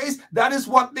other places, that is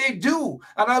what they do.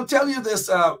 And I'll tell you this,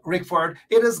 Rickford,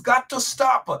 it has got to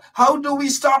stop. How do we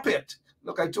stop it?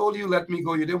 Look, I told you, let me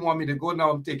go. You didn't want me to go.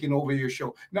 Now I'm taking over your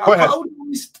show. Now, how do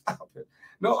we stop it?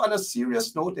 No, on a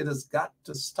serious note, it has got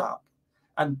to stop.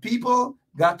 And people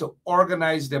got to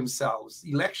organize themselves.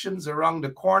 Elections around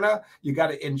the corner. You got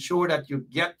to ensure that you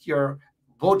get your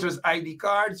voters' ID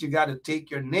cards. You got to take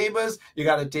your neighbors. You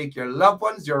got to take your loved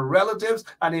ones, your relatives,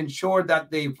 and ensure that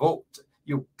they vote.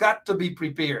 You got to be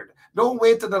prepared. Don't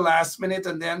wait to the last minute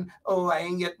and then, oh, I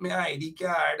ain't get my ID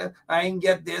card. I ain't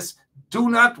get this. Do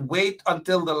not wait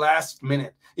until the last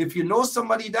minute. If you know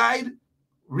somebody died,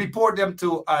 report them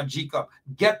to GCOP.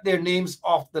 Get their names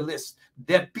off the list.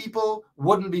 That people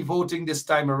wouldn't be voting this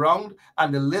time around,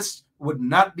 and the list would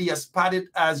not be as padded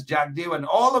as Jack Day and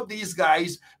all of these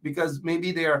guys, because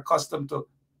maybe they are accustomed to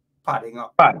padding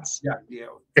up. Yeah.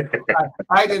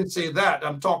 I didn't say that.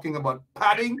 I'm talking about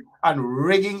padding and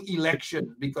rigging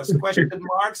elections, because question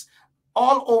marks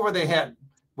all over the head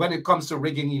when it comes to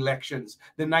rigging elections.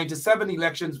 The 97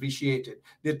 elections vitiated.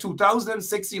 The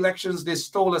 2006 elections, they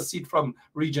stole a seat from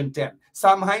Region 10.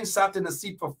 Sam Hines sat in a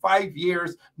seat for 5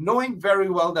 years, knowing very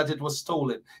well that it was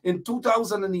stolen. In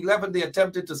 2011, they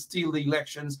attempted to steal the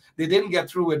elections. They didn't get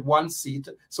through with 1 seat,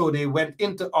 so they went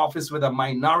into office with a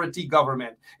minority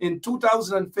government. In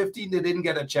 2015, they didn't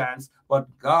get a chance. But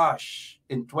gosh,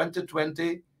 in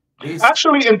 2020,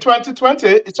 Actually, in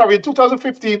 2020, sorry, in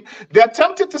 2015, they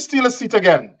attempted to steal a seat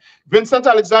again. Vincent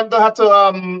Alexander had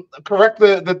to correct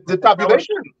the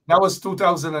tabulation. That was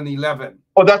 2011.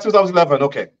 Oh, that's 2011.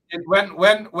 Okay.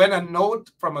 When a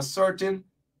note from a certain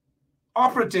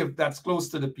operative that's close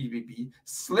to the PPP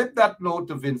slipped that note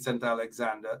to Vincent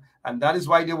Alexander, and that is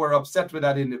why they were upset with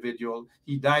that individual.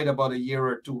 He died about a year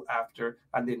or two after,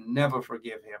 and they never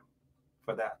forgave him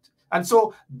for that. And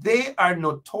so they are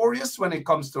notorious when it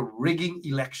comes to rigging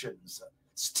elections,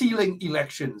 stealing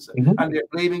elections, and they're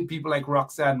blaming people like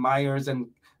Roxanne Myers and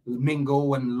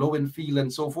Mingo and Lowenfield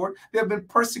and so forth. They have been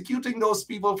persecuting those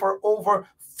people for over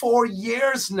 4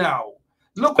 years now.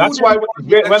 Look, that's why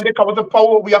when they come into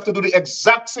power, we have to do the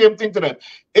exact same thing to them.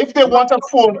 If they want a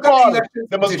phone call,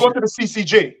 they must go to the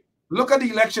CCJ. Look at the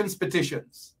elections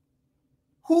petitions.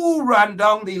 Who ran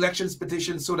down the elections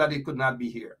petitions so that it could not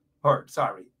be heard?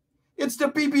 Sorry. It's the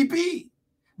PPP.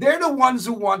 They're the ones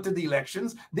who wanted the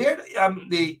elections. They're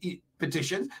the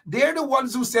petitions. They're the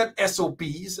ones who said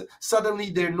SOPs.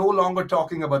 Suddenly, they're no longer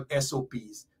talking about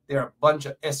SOPs. They're a bunch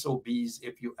of SOBs,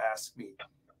 if you ask me.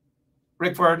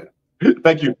 Rickford.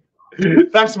 Thank you.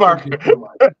 Thanks, Mark.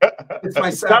 It's my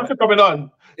Thanks for coming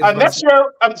on. And next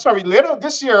year, I'm sorry, later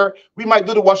this year, we might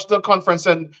do the Washington conference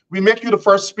and we make you the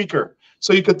first speaker.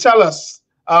 So you could tell us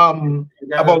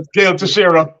about Gail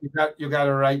Teixeira. You got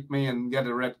to write me and get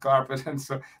a red carpet. And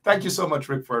so thank you so much,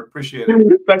 Rickford. Appreciate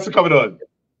it. Thanks for coming on.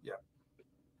 Yeah.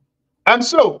 And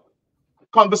so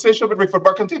conversation with Rickford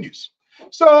Burr continues.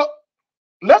 So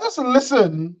let us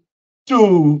listen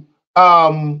to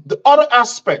the other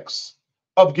aspects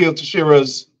of Gail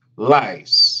Teixeira's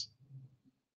lies.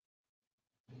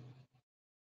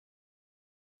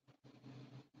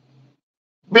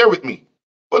 Bear with me.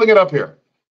 Pulling it up here.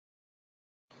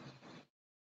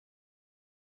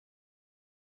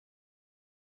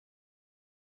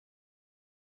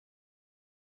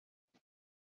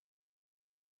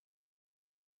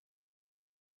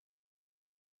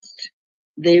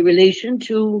 The relation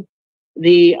to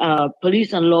the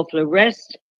police unlawful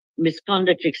arrest,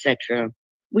 misconduct, etc.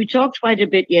 We talked quite a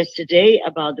bit yesterday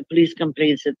about the Police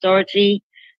Complaints Authority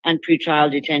and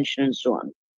pretrial detention and so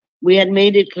on. We had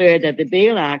made it clear that the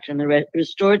Bail Act and the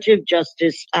Restorative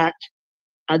Justice Act,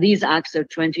 these acts of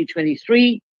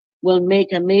 2023, will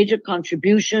make a major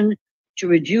contribution to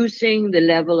reducing the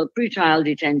level of pretrial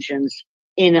detentions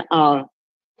in our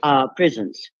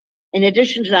prisons. In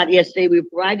addition to that, yesterday we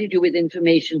provided you with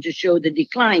information to show the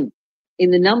decline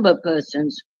in the number of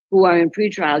persons who are in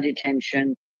pretrial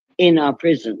detention in our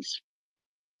prisons.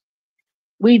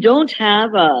 We don't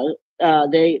have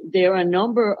there are a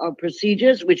number of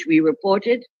procedures which we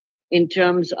reported in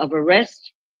terms of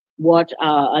arrest, what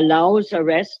allows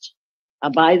arrest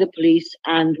by the police,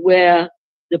 and where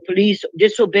the police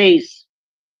disobeys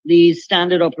these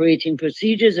standard operating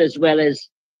procedures as well as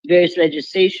various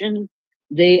legislation,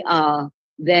 they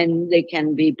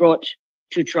can be brought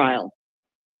to trial.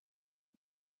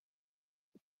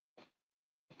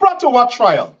 Brought to what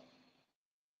trial?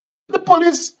 The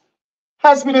police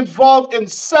has been involved in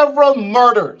several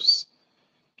murders,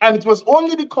 and it was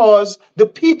only because the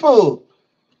people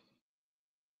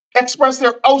expressed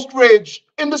their outrage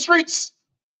in the streets.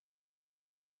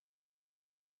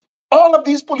 All of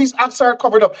these police acts are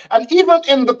covered up, and even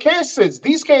in the cases,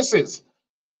 these cases,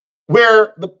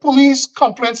 where the Police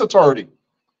Complaints Authority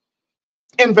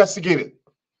investigated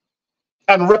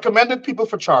and recommended people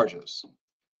for charges,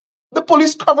 the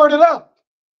police covered it up.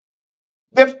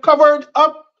 They've covered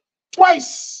up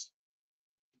twice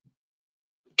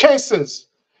cases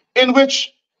in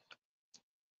which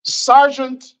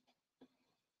Sergeant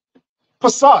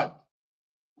Prasad,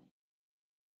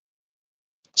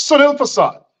 Sunil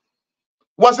Prasad,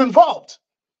 was involved.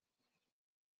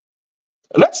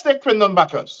 Let's take Quindon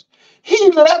Bacchus.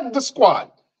 He led the squad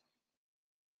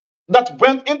that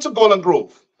went into Golden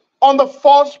Grove on the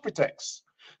false pretext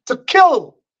to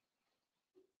kill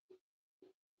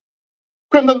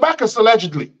Quindon Bacchus,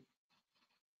 allegedly,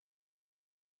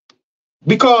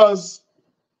 because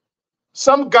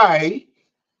some guy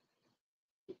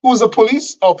who's a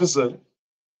police officer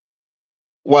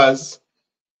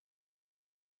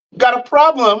got a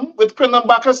problem with Quindon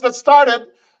Bacchus that started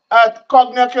at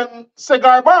Cognac and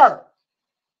Cigar Bar.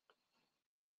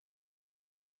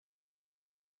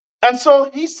 And so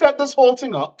he set this whole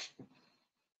thing up.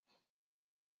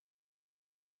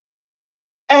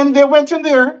 And they went in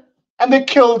there and they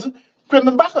killed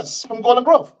Quindon Bacchus from Golden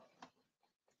Grove.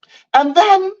 And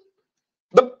then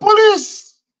the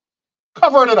police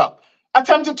covered it up,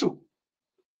 attempted to.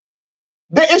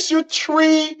 They issued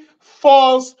 3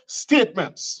 false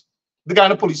statements, the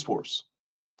Ghana police force.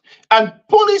 And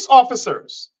police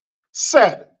officers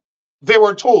said they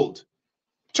were told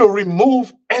to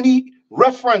remove any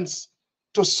reference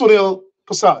to Sunil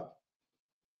Prasad,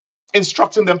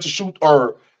 instructing them to shoot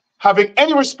or having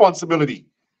any responsibility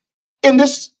in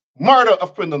this murder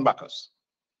of Quindon Bacchus.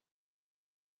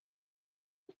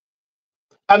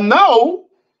 And now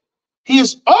he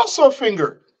is also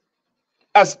fingered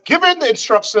as giving the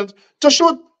instructions to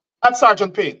shoot at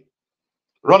Sergeant Payne,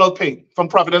 Ronald Payne from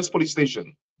Providence Police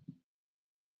Station.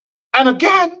 And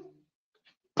again,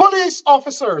 police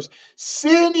officers,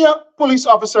 senior police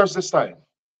officers this time,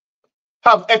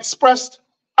 have expressed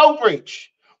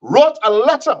outrage, wrote a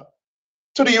letter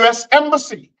to the US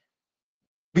Embassy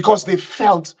because they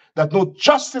felt that no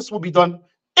justice would be done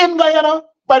in Guyana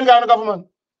by the Guyana government.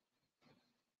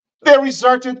 They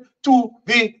resorted to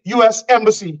the US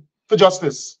Embassy for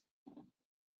justice.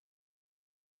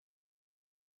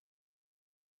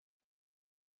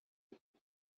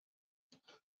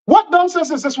 What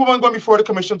nonsense is this woman going before the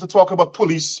commission to talk about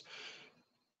police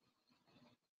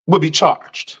will be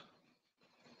charged?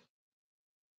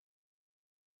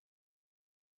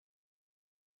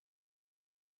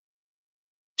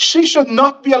 She should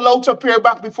not be allowed to appear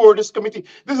back before this committee.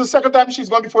 This is the second time she's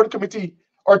gone before the committee,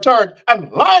 or third,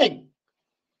 and lying.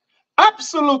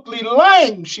 Absolutely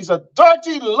lying. She's a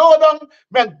dirty, low-down,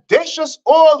 mendacious,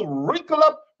 old, wrinkled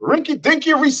up,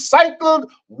 rinky-dinky, recycled,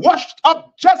 washed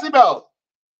up Jezebel.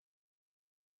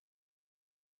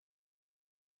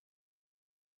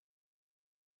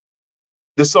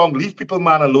 The song Leave People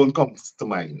Man Alone comes to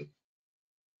mind,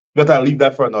 but I'll leave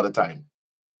that for another time.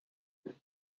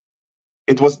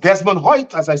 It was Desmond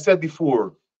Hoyt, as I said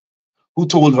before, who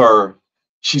told her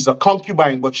she's a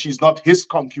concubine, but she's not his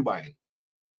concubine.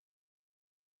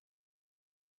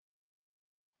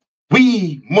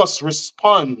 We must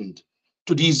respond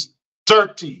to these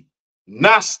dirty,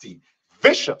 nasty,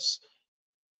 vicious,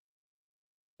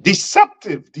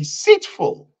 deceptive,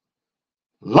 deceitful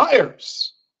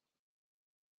liars.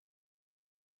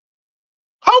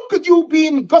 How could you be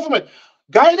in government?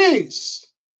 Guyanese,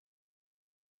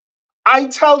 I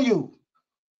tell you,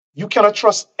 you cannot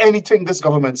trust anything this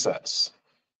government says.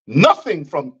 Nothing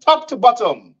from top to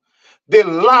bottom. They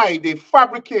lie, they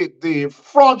fabricate, they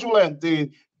fraudulent,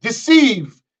 they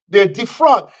deceive, they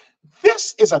defraud.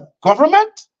 This is a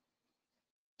government?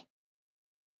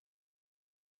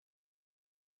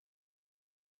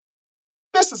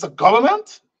 This is a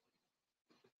government?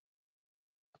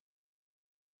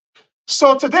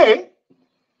 So today,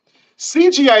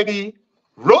 CGID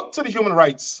wrote to the Human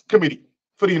Rights Committee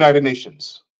for the United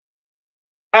Nations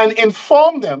and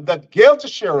informed them that Gail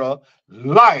Teixeira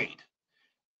lied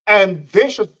and they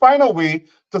should find a way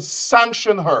to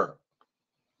sanction her.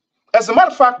 As a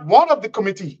matter of fact, one of the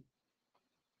committee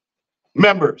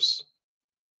members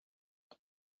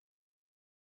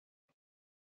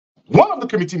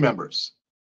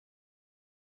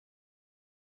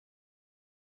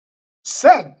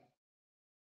said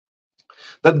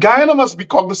that Guyana must be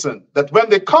cognizant that when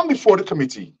they come before the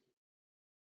committee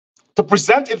to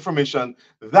present information,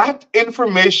 that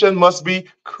information must be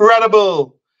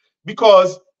credible,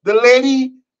 because the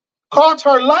lady caught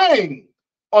her lying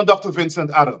on Dr.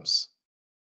 Vincent Adams.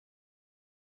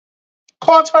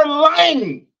 Caught her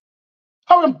lying.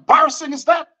 How embarrassing is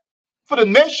that for the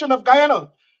nation of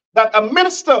Guyana, that a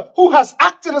minister who has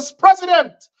acted as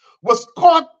president was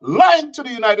caught lying to the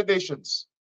United Nations?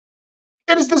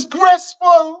 It is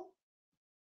disgraceful.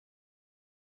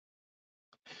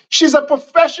 She's a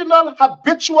professional,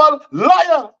 habitual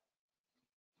liar.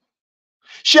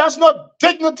 She has no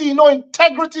dignity, no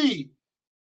integrity.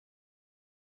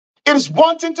 It is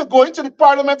wanting to go into the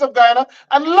Parliament of Guyana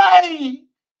and lie,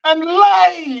 and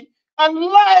lie, and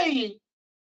lie.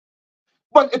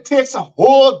 But it takes a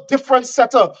whole different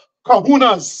set of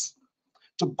kahunas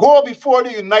to go before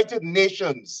the United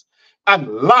Nations and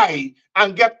lie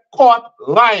and get caught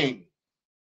lying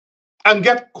and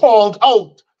get called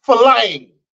out for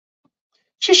lying.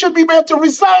 She should be made to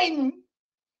resign.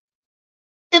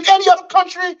 In any other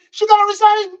country, she gotta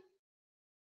resign.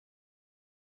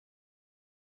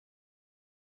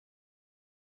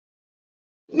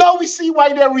 Now we see why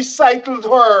they recycled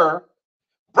her,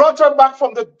 brought her back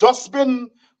from the dustbin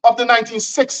of the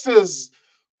 1960s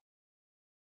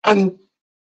and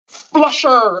flush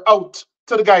her out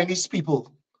to the Guyanese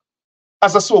people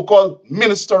as a so-called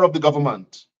minister of the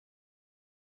government.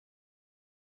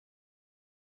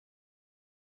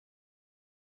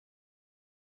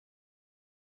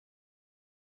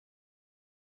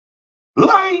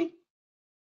 Lie,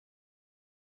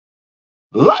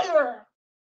 liar,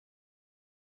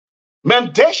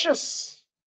 mendacious,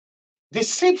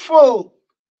 deceitful,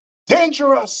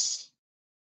 dangerous.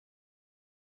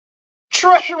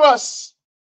 treacherous,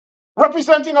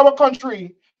 representing our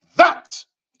country, that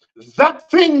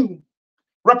thing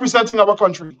representing our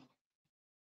country,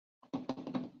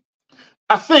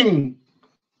 a thing.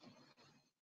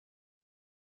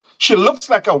 She looks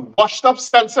like a washed up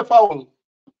sensifowl.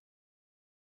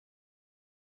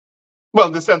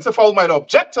 Well, the sensifowl might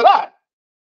object to that.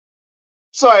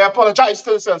 So I apologize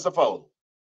to the sensifowl.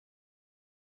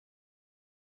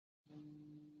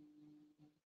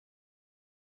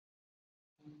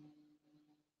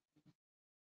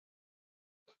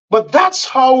 But that's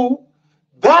how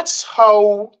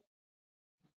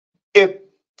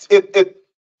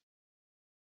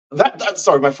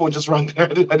sorry, my phone just rang there.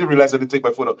 I didn't realize I didn't take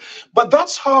my phone out. But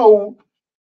that's how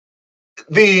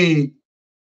the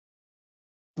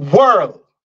world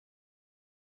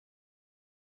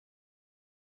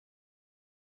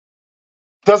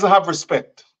doesn't have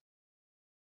respect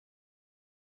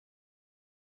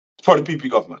for the PP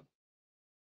government.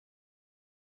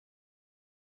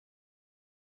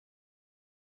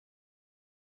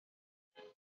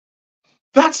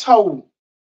 That's how.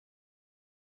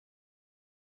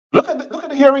 Look at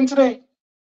the hearing today.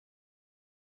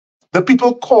 The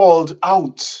people called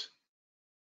out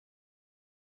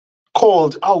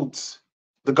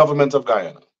the government of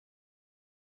Guyana.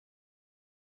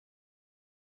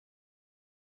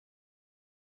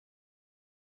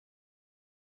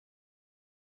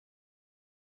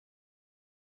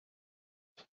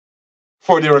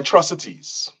 For their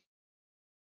atrocities.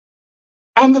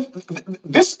 And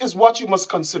this is what you must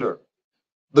consider.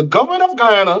 The government of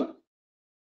Guyana,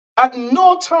 at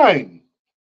no time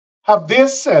have they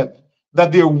said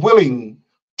that they're willing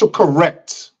to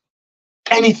correct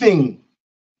anything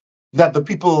that the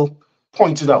people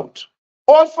pointed out.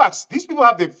 All facts. These people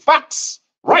have the facts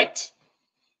right.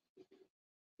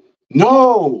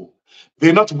 No,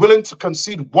 they're not willing to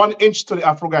concede 1 inch to the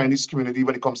Afro-Guyanese community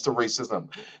when it comes to racism.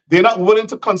 They're not willing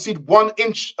to concede 1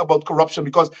 inch about corruption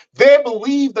because they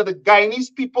believe that the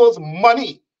Guyanese people's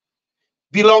money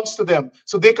belongs to them,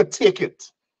 so they could take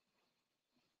it.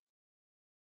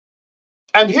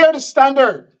 And here the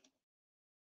standard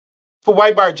for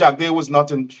why Barry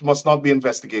Jagdeo must not be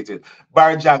investigated.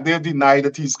 Barry Jagdeo denied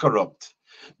that he's corrupt.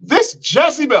 This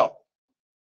Jezebel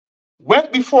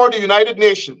went before the United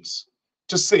Nations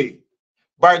to say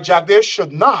Barry Jagdeo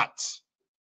should not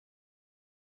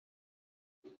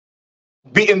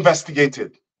be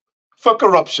investigated for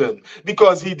corruption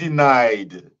because he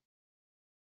denied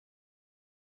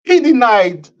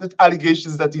the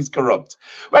allegations that he's corrupt.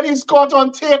 When he's caught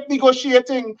on tape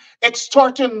negotiating,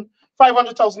 extorting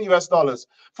 $500,000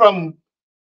 from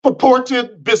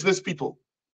purported business people.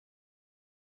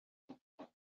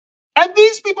 And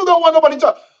these people don't want nobody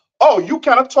to, oh, you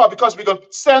cannot talk because we're going to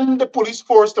send the police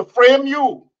force to frame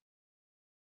you.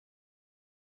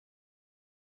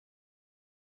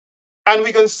 And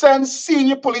we can send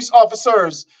senior police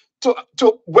officers to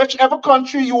whichever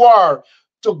country you are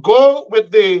to go with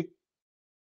the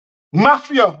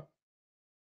mafia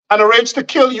and arrange to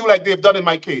kill you like they've done in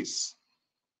my case.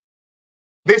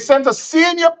 They sent a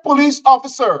senior police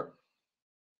officer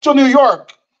to New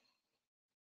York.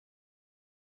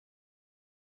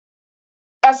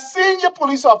 A senior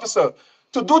police officer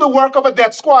to do the work of a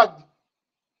death squad.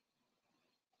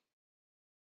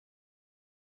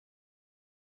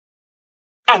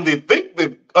 And they think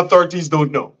the authorities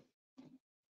don't know.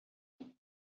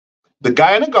 The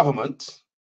Guyana government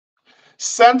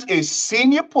sent a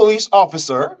senior police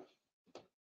officer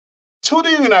to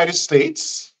the United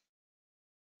States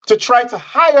to try to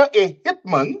hire a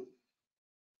hitman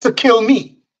to kill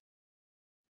me.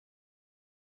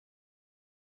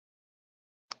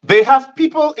 They have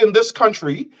people in this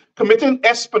country committing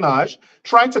espionage,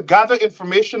 trying to gather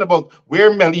information about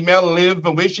where Melly Mel lives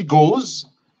and where she goes.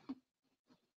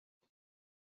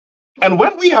 And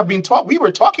when we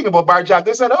were talking about Barry Jagdeo,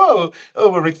 they said, oh,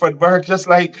 Rickford Burke just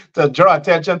like to draw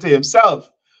attention to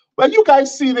himself. Well, you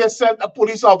guys see they sent a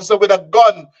police officer with a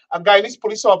gun, a Guyanese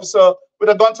police officer with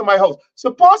a gun to my house.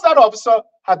 Suppose that officer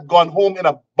had gone home in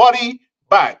a body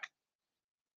bag.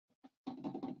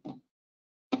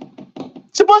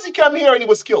 Suppose he came here and he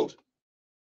was killed.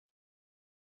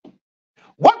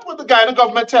 What would the Guyana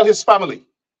government tell his family?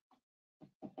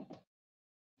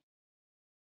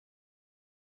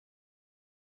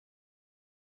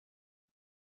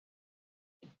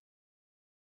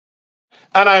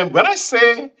 And when I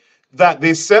say that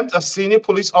they sent a senior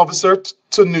police officer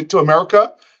to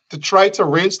America to try to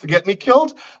arrange to get me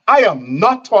killed, I am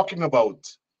not talking about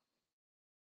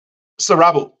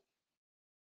Sarabo.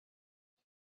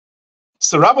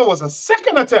 Sarabo was a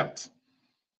second attempt.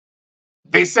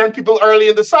 They sent people early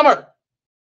in the summer.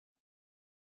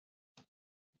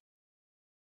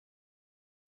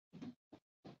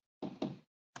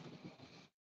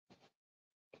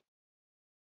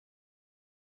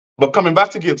 But coming back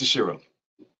to Gail Teixeira,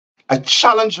 I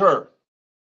challenge her.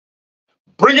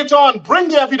 Bring it on. Bring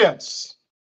the evidence.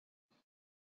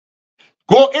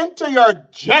 Go into your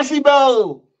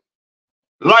Jezebel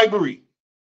library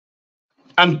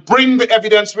and bring the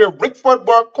evidence where Rickford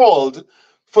Burke called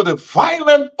for the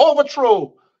violent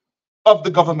overthrow of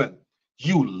the government.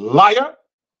 You liar.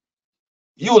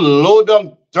 You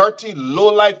low-down, dirty,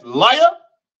 low-life liar.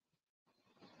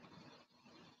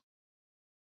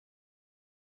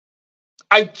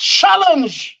 I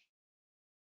challenge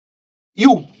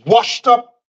you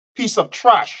washed-up piece of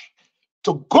trash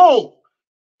to go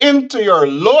into your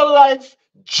low-life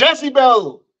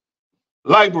Jezebel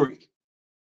library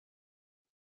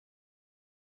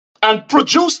and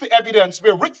produce the evidence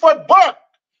where Rickford Burke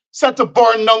said to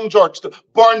burn down George, to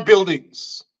burn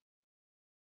buildings.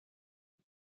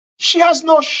 She has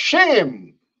no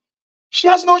shame. She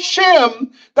has no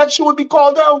shame that she would be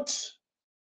called out.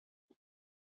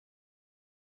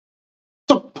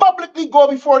 To publicly go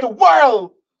before the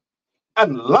world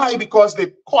and lie because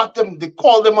they caught them, they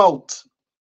called them out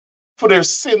for their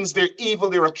sins, their evil,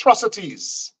 their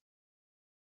atrocities.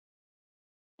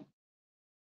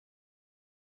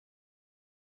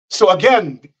 So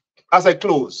again, as I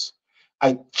close,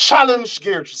 I challenge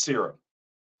Gail Teixeira.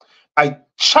 I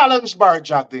challenge Barry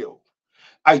Jagdeo.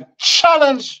 I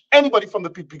challenge anybody from the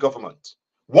PP government.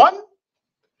 One,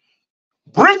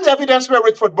 bring the evidence where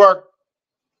Rickford Burke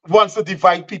wants to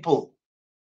divide people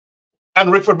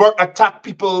and Rickford Burke attack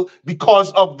people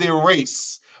because of their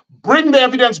race. Bring the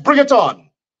evidence, bring it on.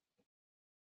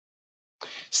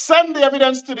 Send the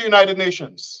evidence to the United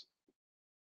Nations.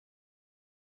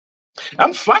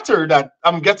 I'm flattered that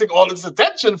I'm getting all this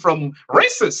attention from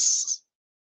racists.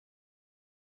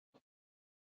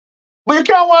 But you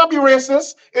can't want to be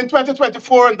racist in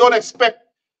 2024 and don't expect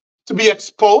to be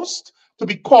exposed, to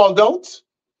be called out.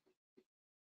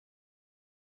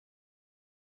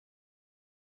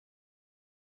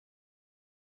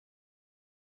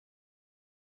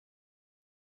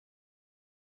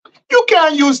 You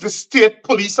can't use the state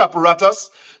police apparatus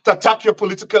to attack your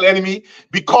political enemy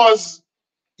because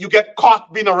you get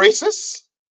caught being a racist.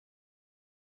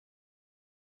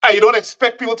 And you don't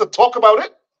expect people to talk about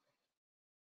it.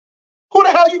 Who the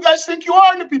hell you guys think you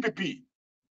are in the PPP?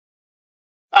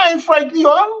 I ain't frightened you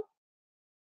all.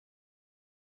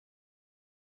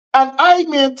 And I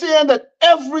maintain that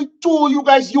every tool you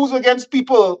guys use against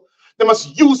people, they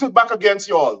must use it back against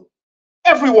you all.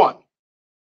 Everyone.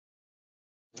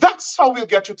 That's how we'll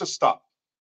get you to stop.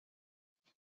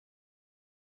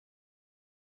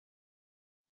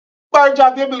 Barry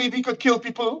Jagdeo believed he could kill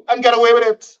people and get away with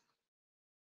it.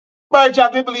 Barry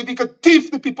Jagdeo believed he could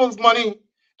thief the people's money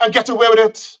and get away with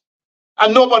it.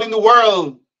 And nobody in the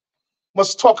world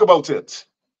must talk about it.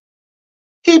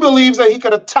 He believes that he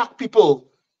could attack people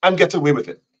and get away with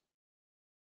it.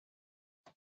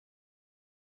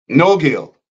 No,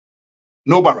 Gail.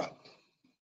 No, Barack.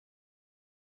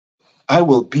 I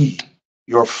will be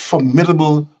your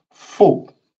formidable foe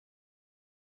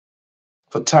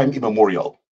for time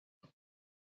immemorial.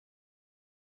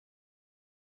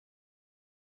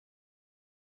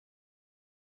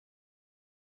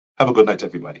 Have a good night,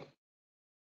 everybody.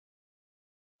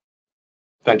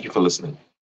 Thank you for listening.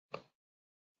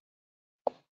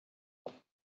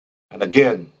 And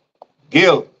again,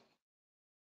 Gail,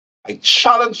 I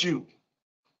challenge you.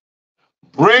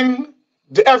 Bring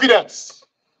the evidence.